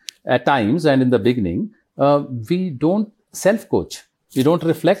me at times and in the beginning, we don't self-coach. We don't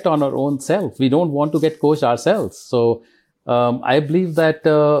reflect on our own self. We don't want to get coached ourselves. So I believe that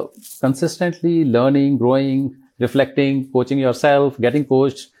consistently learning, growing, reflecting, coaching yourself, getting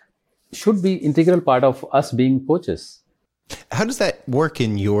coached should be integral part of us being coaches. How does that work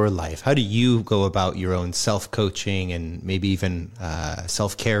in your life? How do you go about your own self-coaching and maybe even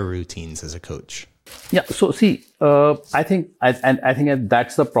self-care routines as a coach? Yeah. So see, I think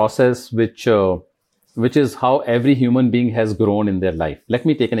that's the process which is how every human being has grown in their life. Let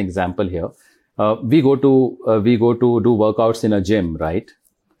me take an example here. We go to do workouts in a gym, right?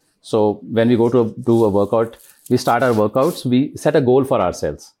 So when we go to do a workout, we start our workouts. We set a goal for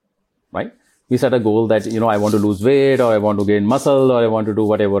ourselves, right? We set a goal that, I want to lose weight, or I want to gain muscle, or I want to do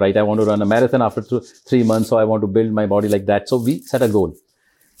whatever, right? I want to run a marathon after 3 months, so I want to build my body like that. So we set a goal.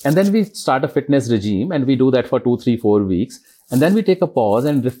 And then we start a fitness regime, and we do that for 2, 3, 4 weeks. And then we take a pause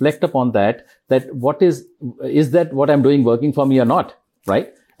and reflect upon that what is that what I'm doing working for me or not,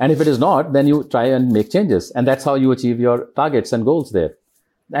 right? And if it is not, then you try and make changes. And that's how you achieve your targets and goals there.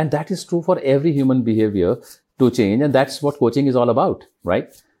 And that is true for every human behavior to change. And that's what coaching is all about, right?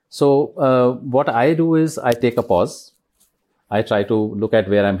 So what I do is I take a pause. I try to look at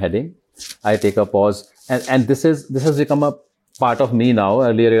where I'm heading. I take a pause. And this has become a part of me now.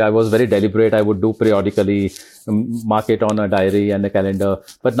 Earlier, I was very deliberate. I would do periodically, mark it on a diary and a calendar.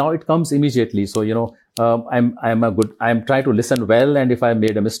 But now it comes immediately. So, I'm trying to listen well. And if I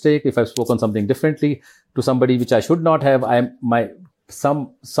made a mistake, if I've spoken something differently to somebody which I should not have,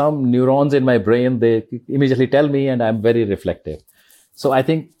 some neurons in my brain, they immediately tell me, and I'm very reflective. So I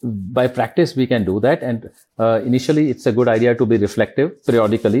think by practice, we can do that. And initially, it's a good idea to be reflective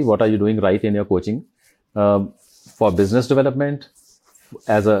periodically. What are you doing right in your coaching? For business development,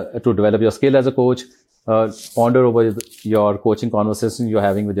 to develop your skill as a coach, ponder over your coaching conversations you're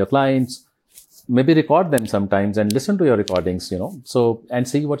having with your clients, maybe record them sometimes and listen to your recordings, so, and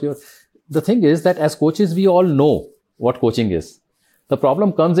see the thing is that as coaches, we all know what coaching is. The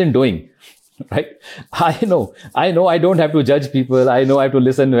problem comes in doing, right? I know I don't have to judge people. I know I have to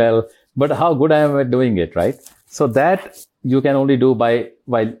listen well, but how good I am at doing it, right? So that you can only do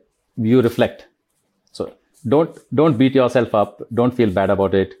while you reflect. So don't beat yourself up. Don't feel bad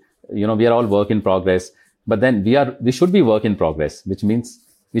about it. We are all work in progress, but then we should be work in progress, which means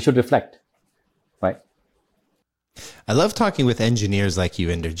we should reflect, right? I love talking with engineers like you,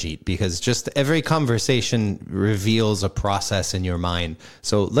 Inderjeet, because just every conversation reveals a process in your mind.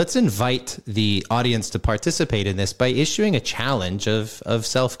 So let's invite the audience to participate in this by issuing a challenge of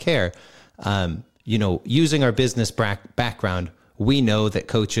self-care. Using our business background, we know that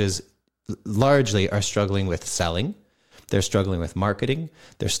coaches largely are struggling with selling. They're struggling with marketing.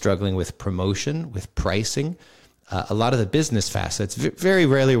 They're struggling with promotion, with pricing. A lot of the business facets. Very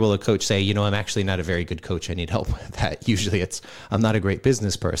rarely will a coach say, I'm actually not a very good coach. I need help with that. Usually I'm not a great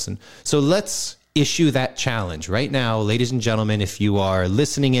business person. So let's issue that challenge right now, ladies and gentlemen. If you are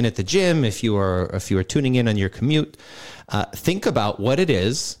listening in at the gym, if you are tuning in on your commute, think about what it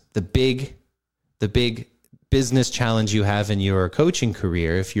is, the big business challenge you have in your coaching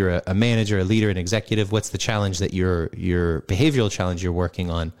career. If you're a manager, a leader, an executive, what's the challenge that your behavioral challenge you're working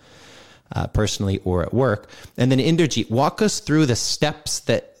on personally or at work? And then Inderjeet, walk us through the steps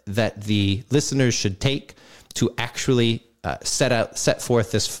that the listeners should take to actually set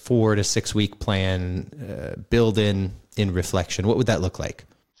forth this 4 to 6 week plan, build in reflection. What would that look like?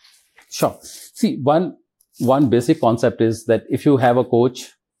 Sure. See, one basic concept is that if you have a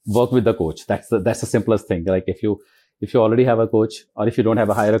coach, work with the coach. That's the simplest thing. Like if you already have a coach, or if you don't have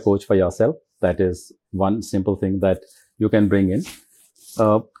hire a coach for yourself, That is one simple thing that you can bring in.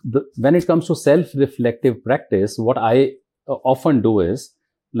 When it comes to self-reflective practice, what I often do is,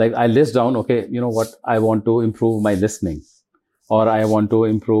 like, I list down, okay, what I want to improve my listening, or I want to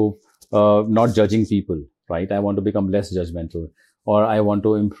improve not judging people, right? I want to become less judgmental, or I want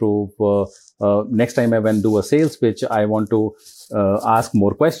to improve next time I when do a sales pitch, I want to ask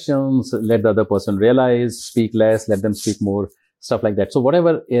more questions, let the other person realize, speak less, let them speak more, stuff like that. So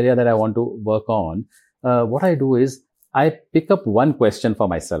whatever area that I want to work on, what I do is I pick up one question for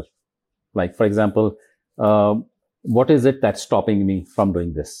myself. Like, for example, what is it that's stopping me from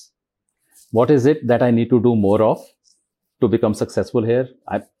doing this? What is it that I need to do more of to become successful here?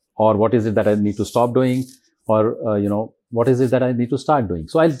 Or what is it that I need to stop doing? Or, what is it that I need to start doing?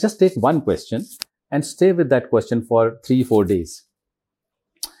 So I'll just take one question and stay with that question for 3-4 days,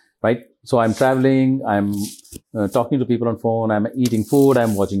 right? So I'm traveling, I'm talking to people on phone, I'm eating food,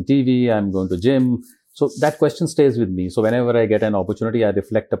 I'm watching TV, I'm going to gym. So that question stays with me. So whenever I get an opportunity, I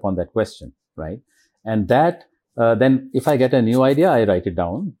reflect upon that question, right? And that, then if I get a new idea, I write it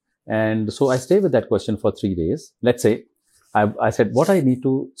down. And so I stay with that question for 3 days. Let's say I said, what I need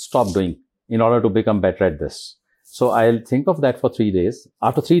to stop doing in order to become better at this. So I'll think of that for 3 days.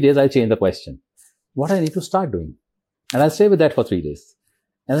 After 3 days, I'll change the question. What I need to start doing. And I'll stay with that for 3 days.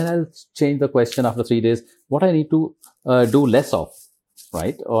 And then I'll change the question after 3 days. What I need to do less of,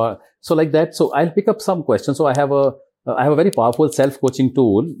 right? Or so like that. So I'll pick up some questions. So I have a very powerful self-coaching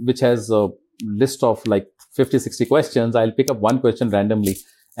tool, which has a list of like 50, 60 questions. I'll pick up one question randomly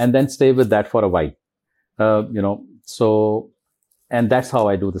and then stay with that for a while. So, and that's how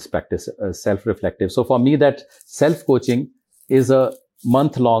I do this practice, self-reflective. So for me, that self-coaching is a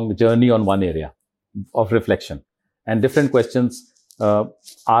month-long journey on one area of reflection, and different questions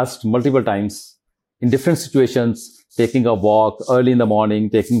asked multiple times in different situations, taking a walk early in the morning,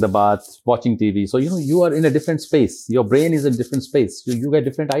 taking the bath, watching TV. So, you are in a different space. Your brain is in a different space. You get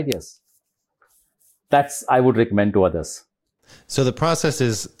different ideas. That's, I would recommend to others. So the process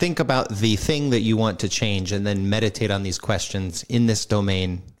is think about the thing that you want to change and then meditate on these questions in this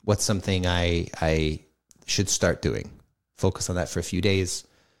domain. What's something I should start doing? Focus on that for a few days.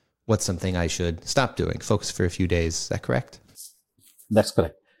 What's something I should stop doing? Focus for a few days. Is that correct? That's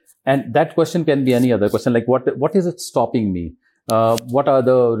correct. And that question can be any other question, like what is it stopping me? What are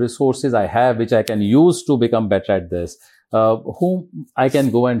the resources I have which I can use to become better at this? Whom I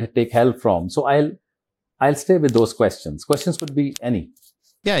can go and take help from? So I'll stay with those questions. Questions could be any.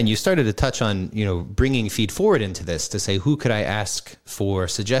 Yeah, and you started to touch on, bringing feed forward into this to say, who could I ask for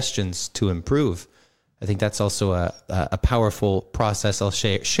suggestions to improve? I think that's also a powerful process. I'll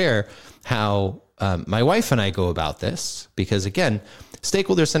share how my wife and I go about this, because again,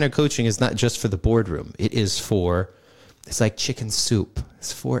 stakeholder-centered coaching is not just for the boardroom. It's like chicken soup.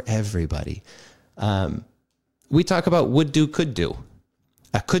 It's for everybody. We talk about would do, could do.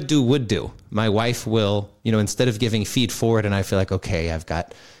 A could do, would do. My wife will, instead of giving feed forward and I feel like, okay, I've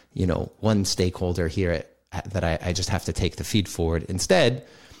got, one stakeholder here that I just have to take the feed forward. Instead,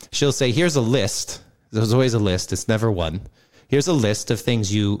 she'll say, here's a list. There's always a list. It's never one. Here's a list of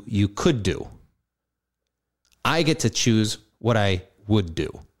things you could do. I get to choose what I would do.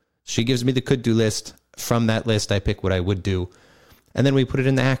 She gives me the could do list. From that list, I pick what I would do. And then we put it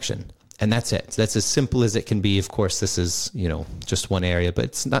into action. And that's it. That's as simple as it can be. Of course, this is, just one area, but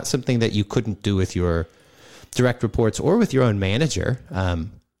it's not something that you couldn't do with your direct reports or with your own manager,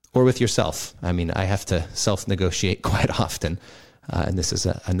 or with yourself. I mean, I have to self-negotiate quite often, and this is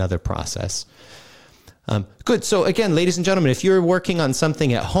another process. Good. So again, ladies and gentlemen, if you're working on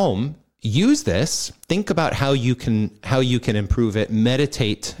something at home, use this. Think about how you can improve it.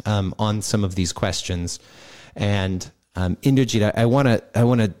 Meditate on some of these questions. And Inderjeet, I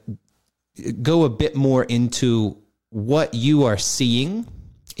want to go a bit more into what you are seeing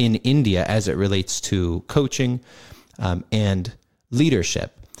in India as it relates to coaching and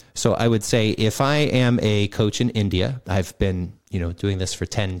leadership. So I would say if I am a coach in India, I've been, doing this for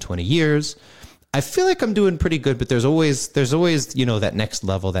 10, 20 years. I feel like I'm doing pretty good, but there's always, that next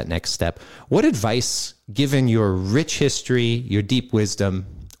level, that next step. What advice, given your rich history, your deep wisdom,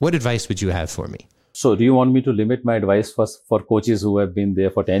 what advice would you have for me? So do you want me to limit my advice for coaches who have been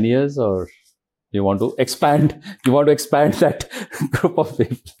there for 10 years, or you want to expand that group of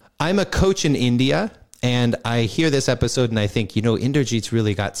people? I'm a coach in India, and I hear this episode and I think, Inderjeet's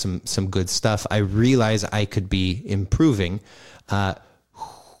really got some good stuff. I realize I could be improving.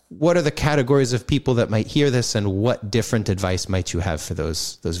 What are the categories of people that might hear this, and what different advice might you have for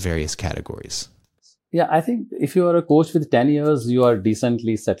those various categories? Yeah, I think if you are a coach with 10 years, you are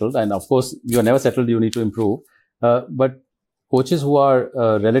decently settled. And of course, you are never settled. You need to improve. But coaches who are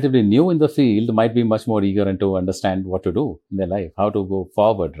relatively new in the field might be much more eager and to understand what to do in their life, how to go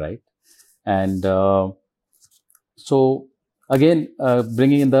forward, right? And so again,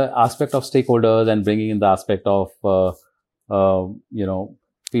 bringing in the aspect of stakeholders and bringing in the aspect of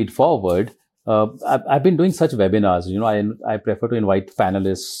feed forward. I've been doing such webinars. I prefer to invite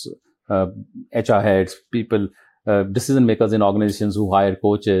panelists, HR heads, people, decision makers in organizations who hire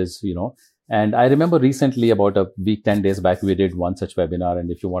coaches. And I remember recently, about a week, 10 days back, we did one such webinar. And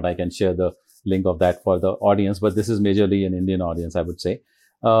if you want, I can share the link of that for the audience. But this is majorly an Indian audience, I would say.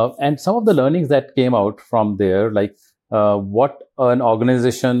 And some of the learnings that came out from there, like what an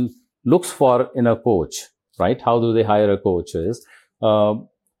organization looks for in a coach, right? How do they hire a coach is.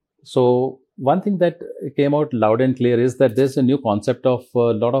 So one thing that came out loud and clear is that there's a new concept of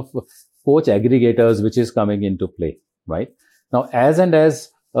a lot of coach aggregators, which is coming into play, right? Now, as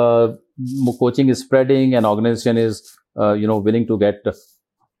coaching is spreading and organization is, willing to get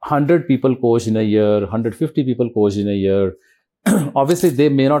 100 people coached in a year, 150 people coached in a year, obviously they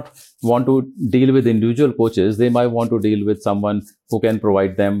may not want to deal with individual coaches. They might want to deal with someone who can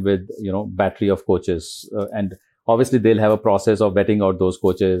provide them with, battery of coaches. And obviously they'll have a process of vetting out those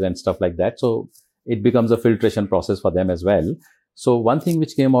coaches and stuff like that. So it becomes a filtration process for them as well. So one thing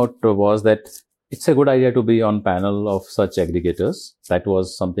which came out was that it's a good idea to be on panel of such aggregators. That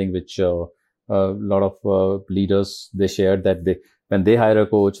was something which a lot of leaders, they shared that when they hire a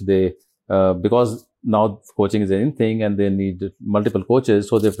coach, because now coaching is anything and they need multiple coaches,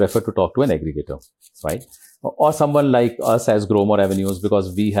 so they prefer to talk to an aggregator, right? Or someone like us as Grow More Avenues,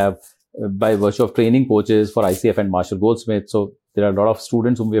 because we have, by virtue of training coaches for ICF and Marshall Goldsmith, so there are a lot of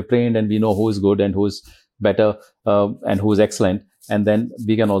students whom we have trained and we know who is good and who is better and who is excellent. And then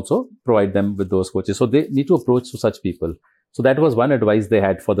we can also provide them with those coaches. So they need to approach to such people. So that was one advice they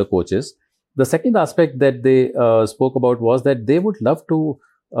had for the coaches. The second aspect that they spoke about was that they would love to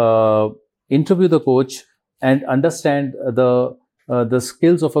interview the coach and understand the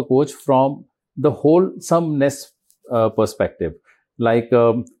skills of a coach from the wholesomeness perspective. Like,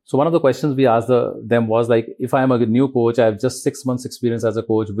 so one of the questions we asked them was like, if I am a new coach, I have just 6 months experience as a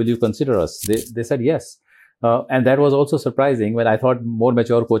coach, will you consider us? They said yes. And that was also surprising when I thought more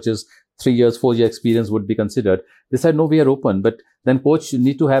mature coaches, 3 years, 4 year experience would be considered. They said, no, we are open. But then coach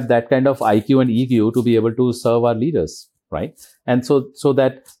need to have that kind of IQ and EQ to be able to serve our leaders, right? And so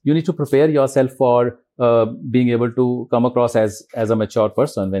that you need to prepare yourself for being able to come across as a mature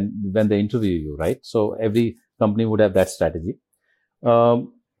person when they interview you, right? So every company would have that strategy.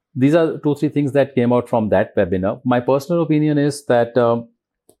 These are 2-3 things that came out from that webinar. My personal opinion is that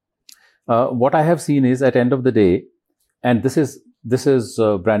what I have seen is at the end of the day, and this is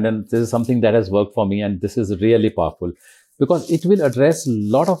Brandon, this is something that has worked for me, and this is really powerful because it will address a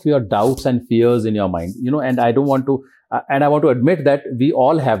lot of your doubts and fears in your mind, and I want to admit that we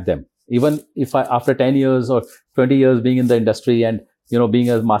all have them. Even if after 10 years or 20 years being in the industry and, being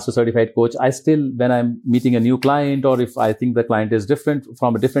a master certified coach, I still, when I'm meeting a new client or if I think the client is different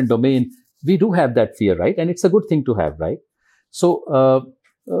from a different domain, we do have that fear, right? And it's a good thing to have, right? So,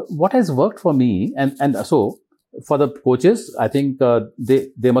 what has worked for me and so for the coaches, I think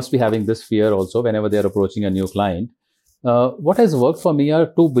they must be having this fear also whenever they're approaching a new client. What has worked for me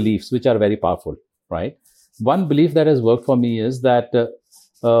are 2 beliefs which are very powerful, right? One belief that has worked for me is that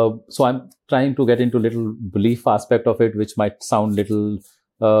so I'm trying to get into little belief aspect of it, which might sound little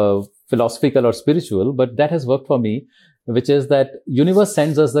philosophical or spiritual, but that has worked for me, which is that universe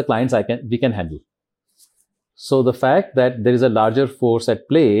sends us the clients we can handle. So the fact that there is a larger force at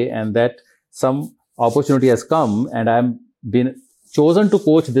play and that some opportunity has come and I'm been chosen to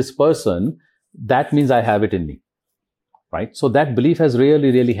coach this person, that means I have it in me, right? So that belief has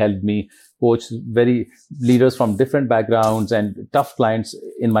really, really helped me coach leaders from different backgrounds and tough clients,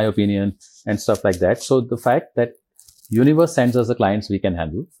 in my opinion, and stuff like that. So the fact that universe sends us the clients we can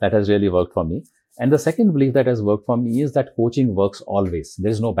handle, that has really worked for me. And the second belief that has worked for me is that coaching works always.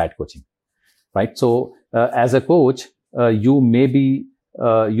 There is no bad coaching, right? So as a coach, you may be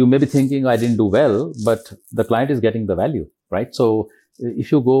thinking I didn't do well, but the client is getting the value, right? So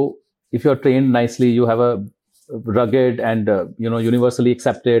if you're trained nicely, you have a rugged and universally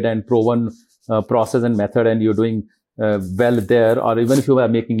accepted and proven process and method, and you're doing well there, or even if you are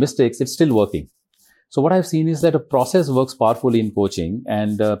making mistakes, it's still working. So what I've seen is that a process works powerfully in coaching,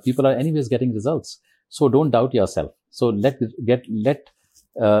 and people are anyways getting results. So don't doubt yourself. So get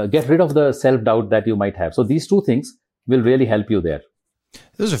rid of the self-doubt that you might have. So these 2 things will really help you there.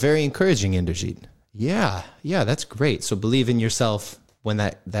 Those are very encouraging, Inderjeet. Yeah, that's great. So believe in yourself when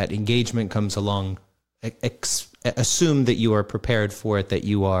that engagement comes along. Assume that you are prepared for it, that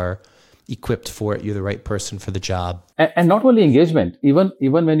you are, equipped for it. You're the right person for the job. And not only engagement, even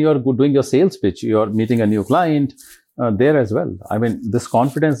when you're doing your sales pitch, you're meeting a new client there as well. I mean, this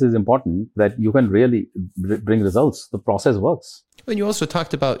confidence is important that you can really bring results. The process works. And you also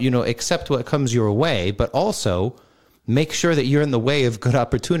talked about, accept what comes your way, but also make sure that you're in the way of good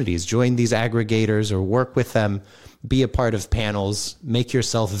opportunities. Join these aggregators or work with them, be a part of panels, make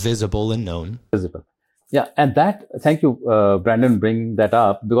yourself visible and known. Visible. Yeah. And thank you, Brandon, bringing that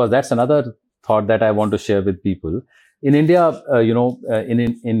up, because that's another thought that I want to share with people. In India,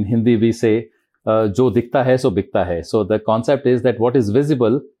 in Hindi, we say, jo dikhta hai, so bikta hai. So the concept is that what is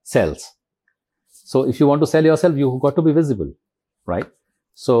visible sells. So if you want to sell yourself, you got to be visible, right?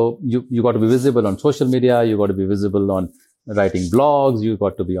 So you got to be visible on social media. You got to be visible on writing blogs. You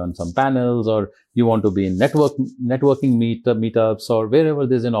got to be on some panels, or you want to be in networking meetups, or wherever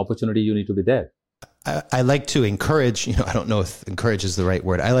there's an opportunity, you need to be there. I like to encourage, I don't know if encourage is the right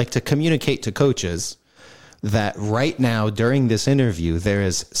word. I like to communicate to coaches that right now during this interview, there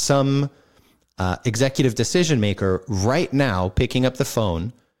is some executive decision maker right now picking up the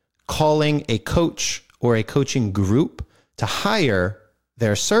phone, calling a coach or a coaching group to hire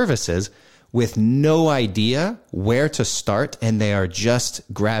their services with no idea where to start. And they are just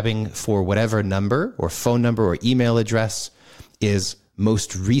grabbing for whatever number or phone number or email address is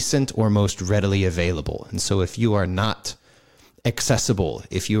most recent or most readily available. And so if you are not accessible,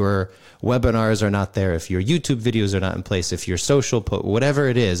 if your webinars are not there, if your YouTube videos are not in place, if your social whatever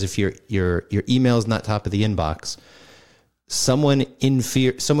it is, if your email is not top of the inbox, someone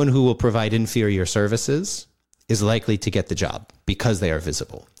who will provide inferior services is likely to get the job because they are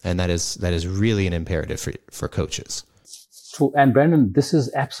visible. And that is really an imperative for coaches. True. And Brandon, this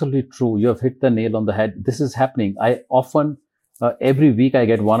is absolutely true. You have hit the nail on the head. This is happening. I often every week I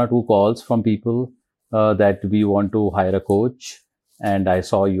get 1 or 2 calls from people that we want to hire a coach, and I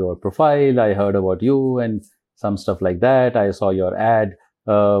saw your profile, I heard about you and some stuff like that. I saw your ad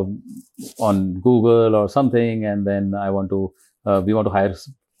on Google or something, and then we want to hire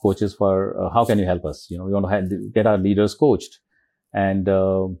coaches for how can you help us? We want to get our leaders coached, and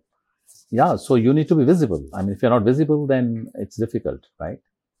so you need to be visible. I mean, if you're not visible, then it's difficult, right?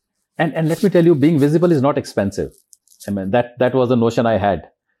 And let me tell you, being visible is not expensive. I mean, that was the notion I had.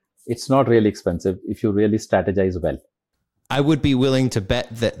 It's not really expensive if you really strategize well. I would be willing to bet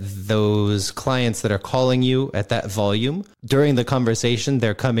that those clients that are calling you at that volume, during the conversation,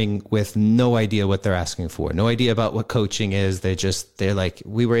 they're coming with no idea what they're asking for, no idea about what coaching is. They're like,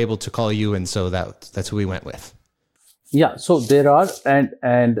 we were able to call you, and so that's who we went with. Yeah. So there are,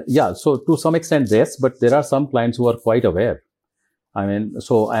 so to some extent, yes, but there are some clients who are quite aware. I mean,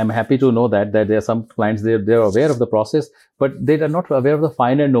 so I'm happy to know that there are some clients, they're aware of the process, but they are not aware of the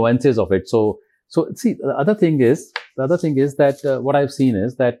finer nuances of it. So see, the other thing is that what I've seen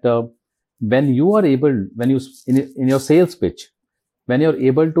is that in your sales pitch, when you're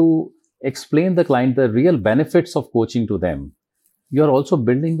able to explain the client the real benefits of coaching to them, you're also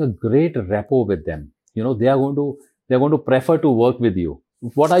building a great rapport with them. They're going to prefer to work with you.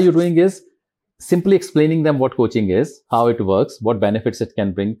 What are you doing is simply explaining them what coaching is, how it works, what benefits it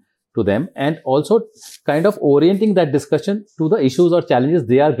can bring to them, and also kind of orienting that discussion to the issues or challenges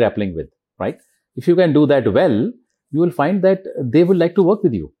they are grappling with, right? If you can do that well, you will find that they will like to work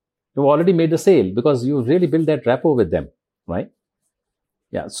with you. You've already made the sale because you really build that rapport with them, right?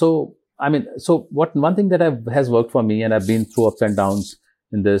 Yeah. So, I mean, one thing that has worked for me, and I've been through ups and downs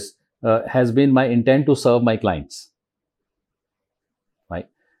in this, has been my intent to serve my clients.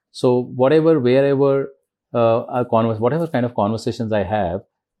 So whatever kind of conversations I have,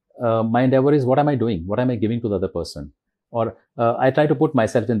 my endeavor is, what am I doing? What am I giving to the other person? Or I try to put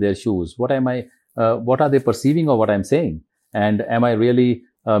myself in their shoes. What are they perceiving of what I'm saying? And am I really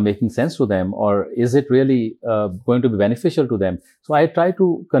making sense to them? Or is it really going to be beneficial to them? So I try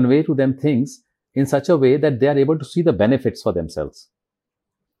to convey to them things in such a way that they are able to see the benefits for themselves.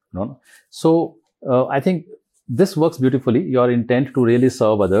 So I think this works beautifully. Your intent to really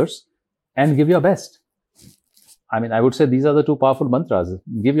serve others and give your best. I mean, I would say these are the 2 powerful mantras.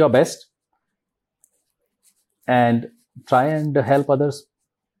 Give your best and try and help others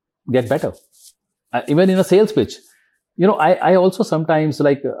get better. Even in a sales pitch, I also sometimes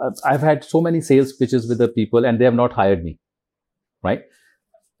I've had so many sales pitches with the people and they have not hired me, right?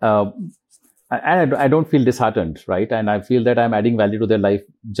 And I don't feel disheartened, right? And I feel that I'm adding value to their life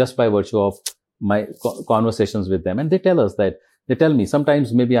just by virtue of my conversations with them. And they tell me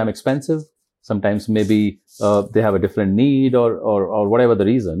sometimes maybe I'm expensive, sometimes maybe they have a different need or whatever the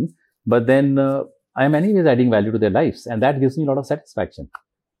reason, but then I'm anyways adding value to their lives, and that gives me a lot of satisfaction.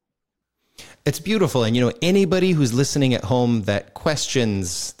 It's beautiful. And, anybody who's listening at home that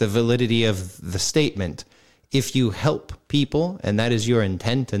questions the validity of the statement, if you help people and that is your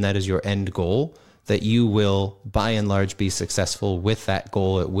intent and that is your end goal, that you will by and large be successful with that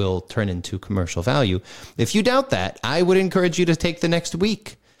goal. It will turn into commercial value. If you doubt that, I would encourage you to take the next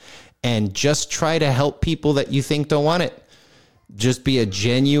week and just try to help people that you think don't want it. Just be a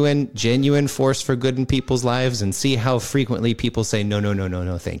genuine force for good in people's lives and see how frequently people say,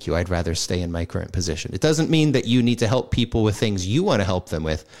 no, thank you. I'd rather stay in my current position. It doesn't mean that you need to help people with things you want to help them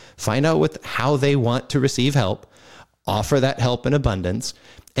with. Find out how they want to receive help, offer that help in abundance,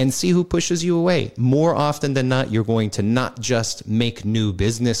 and see who pushes you away. More often than not, you're going to not just make new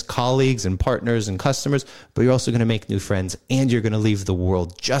business colleagues and partners and customers, but you're also going to make new friends, and you're going to leave the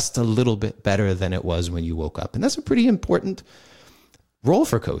world just a little bit better than it was when you woke up. And that's a pretty important role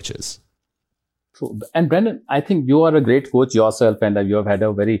for coaches. True. And Brendan, I think you are a great coach yourself, and you have had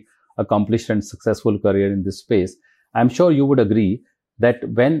a very accomplished and successful career in this space. I'm sure you would agree that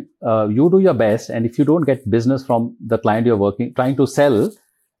when you do your best, and if you don't get business from the client you're trying to sell,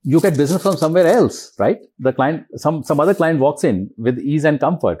 you get business from somewhere else, right? The client, some other client walks in with ease and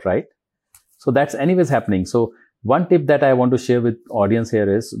comfort, right? So that's anyways happening. So one tip that I want to share with audience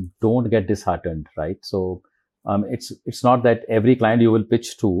here is don't get disheartened, right? So it's not that every client you will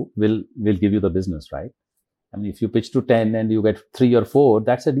pitch to will give you the business, right? I mean, if you pitch to 10 and you get 3 or 4,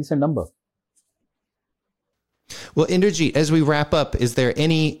 that's a decent number. Well, Inderjeet, as we wrap up, is there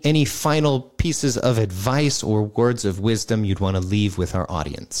any final pieces of advice or words of wisdom you'd want to leave with our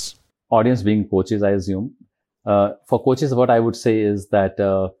audience? Audience being coaches, I assume. For coaches, what I would say is that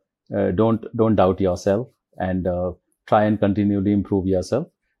don't doubt yourself and try and continually improve yourself.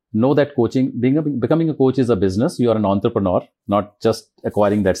 Know that coaching, becoming a coach is a business. You are an entrepreneur, not just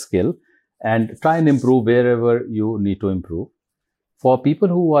acquiring that skill. And try and improve wherever you need to improve. For people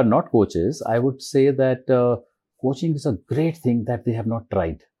who are not coaches, I would say that coaching is a great thing that they have not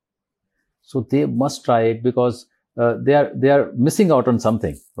tried. So they must try it because they are missing out on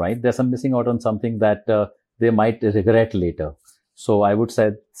something, right? They're missing out on something that they might regret later. So I would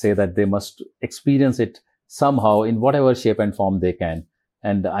say that they must experience it somehow in whatever shape and form they can.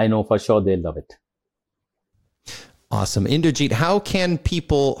 And I know for sure they'll love it. Awesome. Inderjeet, how can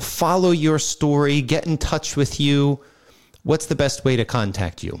people follow your story, get in touch with you? What's the best way to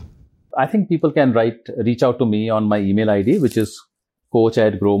contact you? I think people can reach out to me on my email ID, which is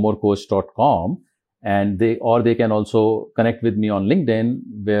coach@growmorecoach.com. And they can also connect with me on LinkedIn,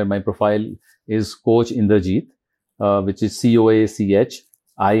 where my profile is Coach Inderjeet, which is CoachInderjeet.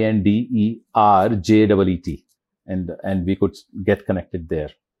 And we could get connected there.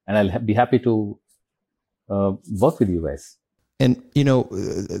 And I'll be happy to work with you guys. And,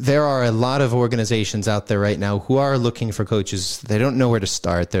 there are a lot of organizations out there right now who are looking for coaches. They don't know where to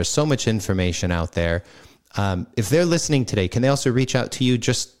start. There's so much information out there. If they're listening today, can they also reach out to you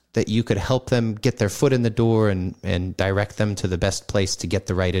just that you could help them get their foot in the door and direct them to the best place to get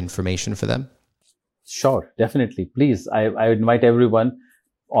the right information for them? Sure, definitely. Please, I invite everyone,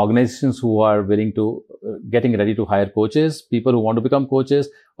 organizations who are willing to, getting ready to hire coaches, people who want to become coaches,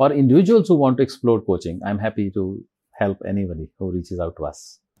 or individuals who want to explore coaching. I'm happy to help anybody who reaches out to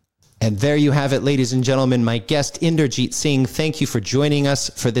us. And there you have it, ladies and gentlemen. My guest, Inderjeet Singh, thank you for joining us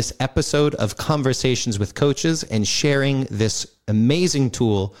for this episode of Conversations with Coaches and sharing this amazing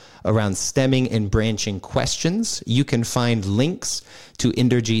tool around stemming and branching questions. You can find links to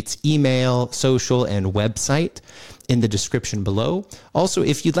Inderjeet's email, social, and website in the description below. Also,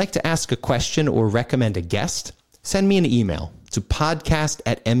 if you'd like to ask a question or recommend a guest, send me an email to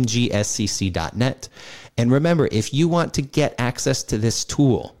podcast@mgscc.net. And remember, if you want to get access to this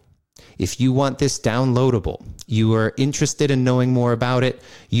tool, if you want this downloadable, you are interested in knowing more about it,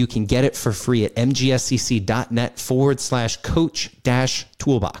 you can get it for free at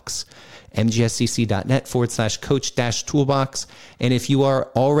mgscc.net/coach-toolbox. mgscc.net/coach-toolbox. And if you are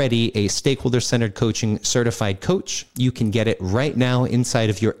already a stakeholder-centered coaching certified coach, you can get it right now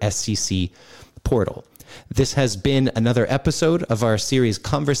inside of your SCC portal. This has been another episode of our series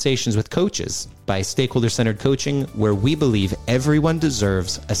Conversations with Coaches by Stakeholder-Centered Coaching, where we believe everyone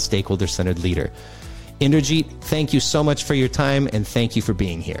deserves a stakeholder-centered leader. Inderjeet, thank you so much for your time, and thank you for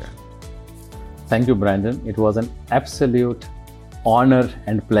being here. Thank you, Brandon. It was an absolute honor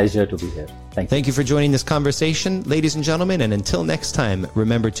and pleasure to be here. Thank you. Thank you for joining this conversation, ladies and gentlemen. And until next time,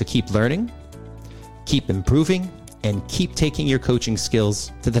 remember to keep learning, keep improving, and keep taking your coaching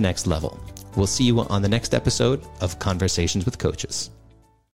skills to the next level. We'll see you on the next episode of Conversations with Coaches.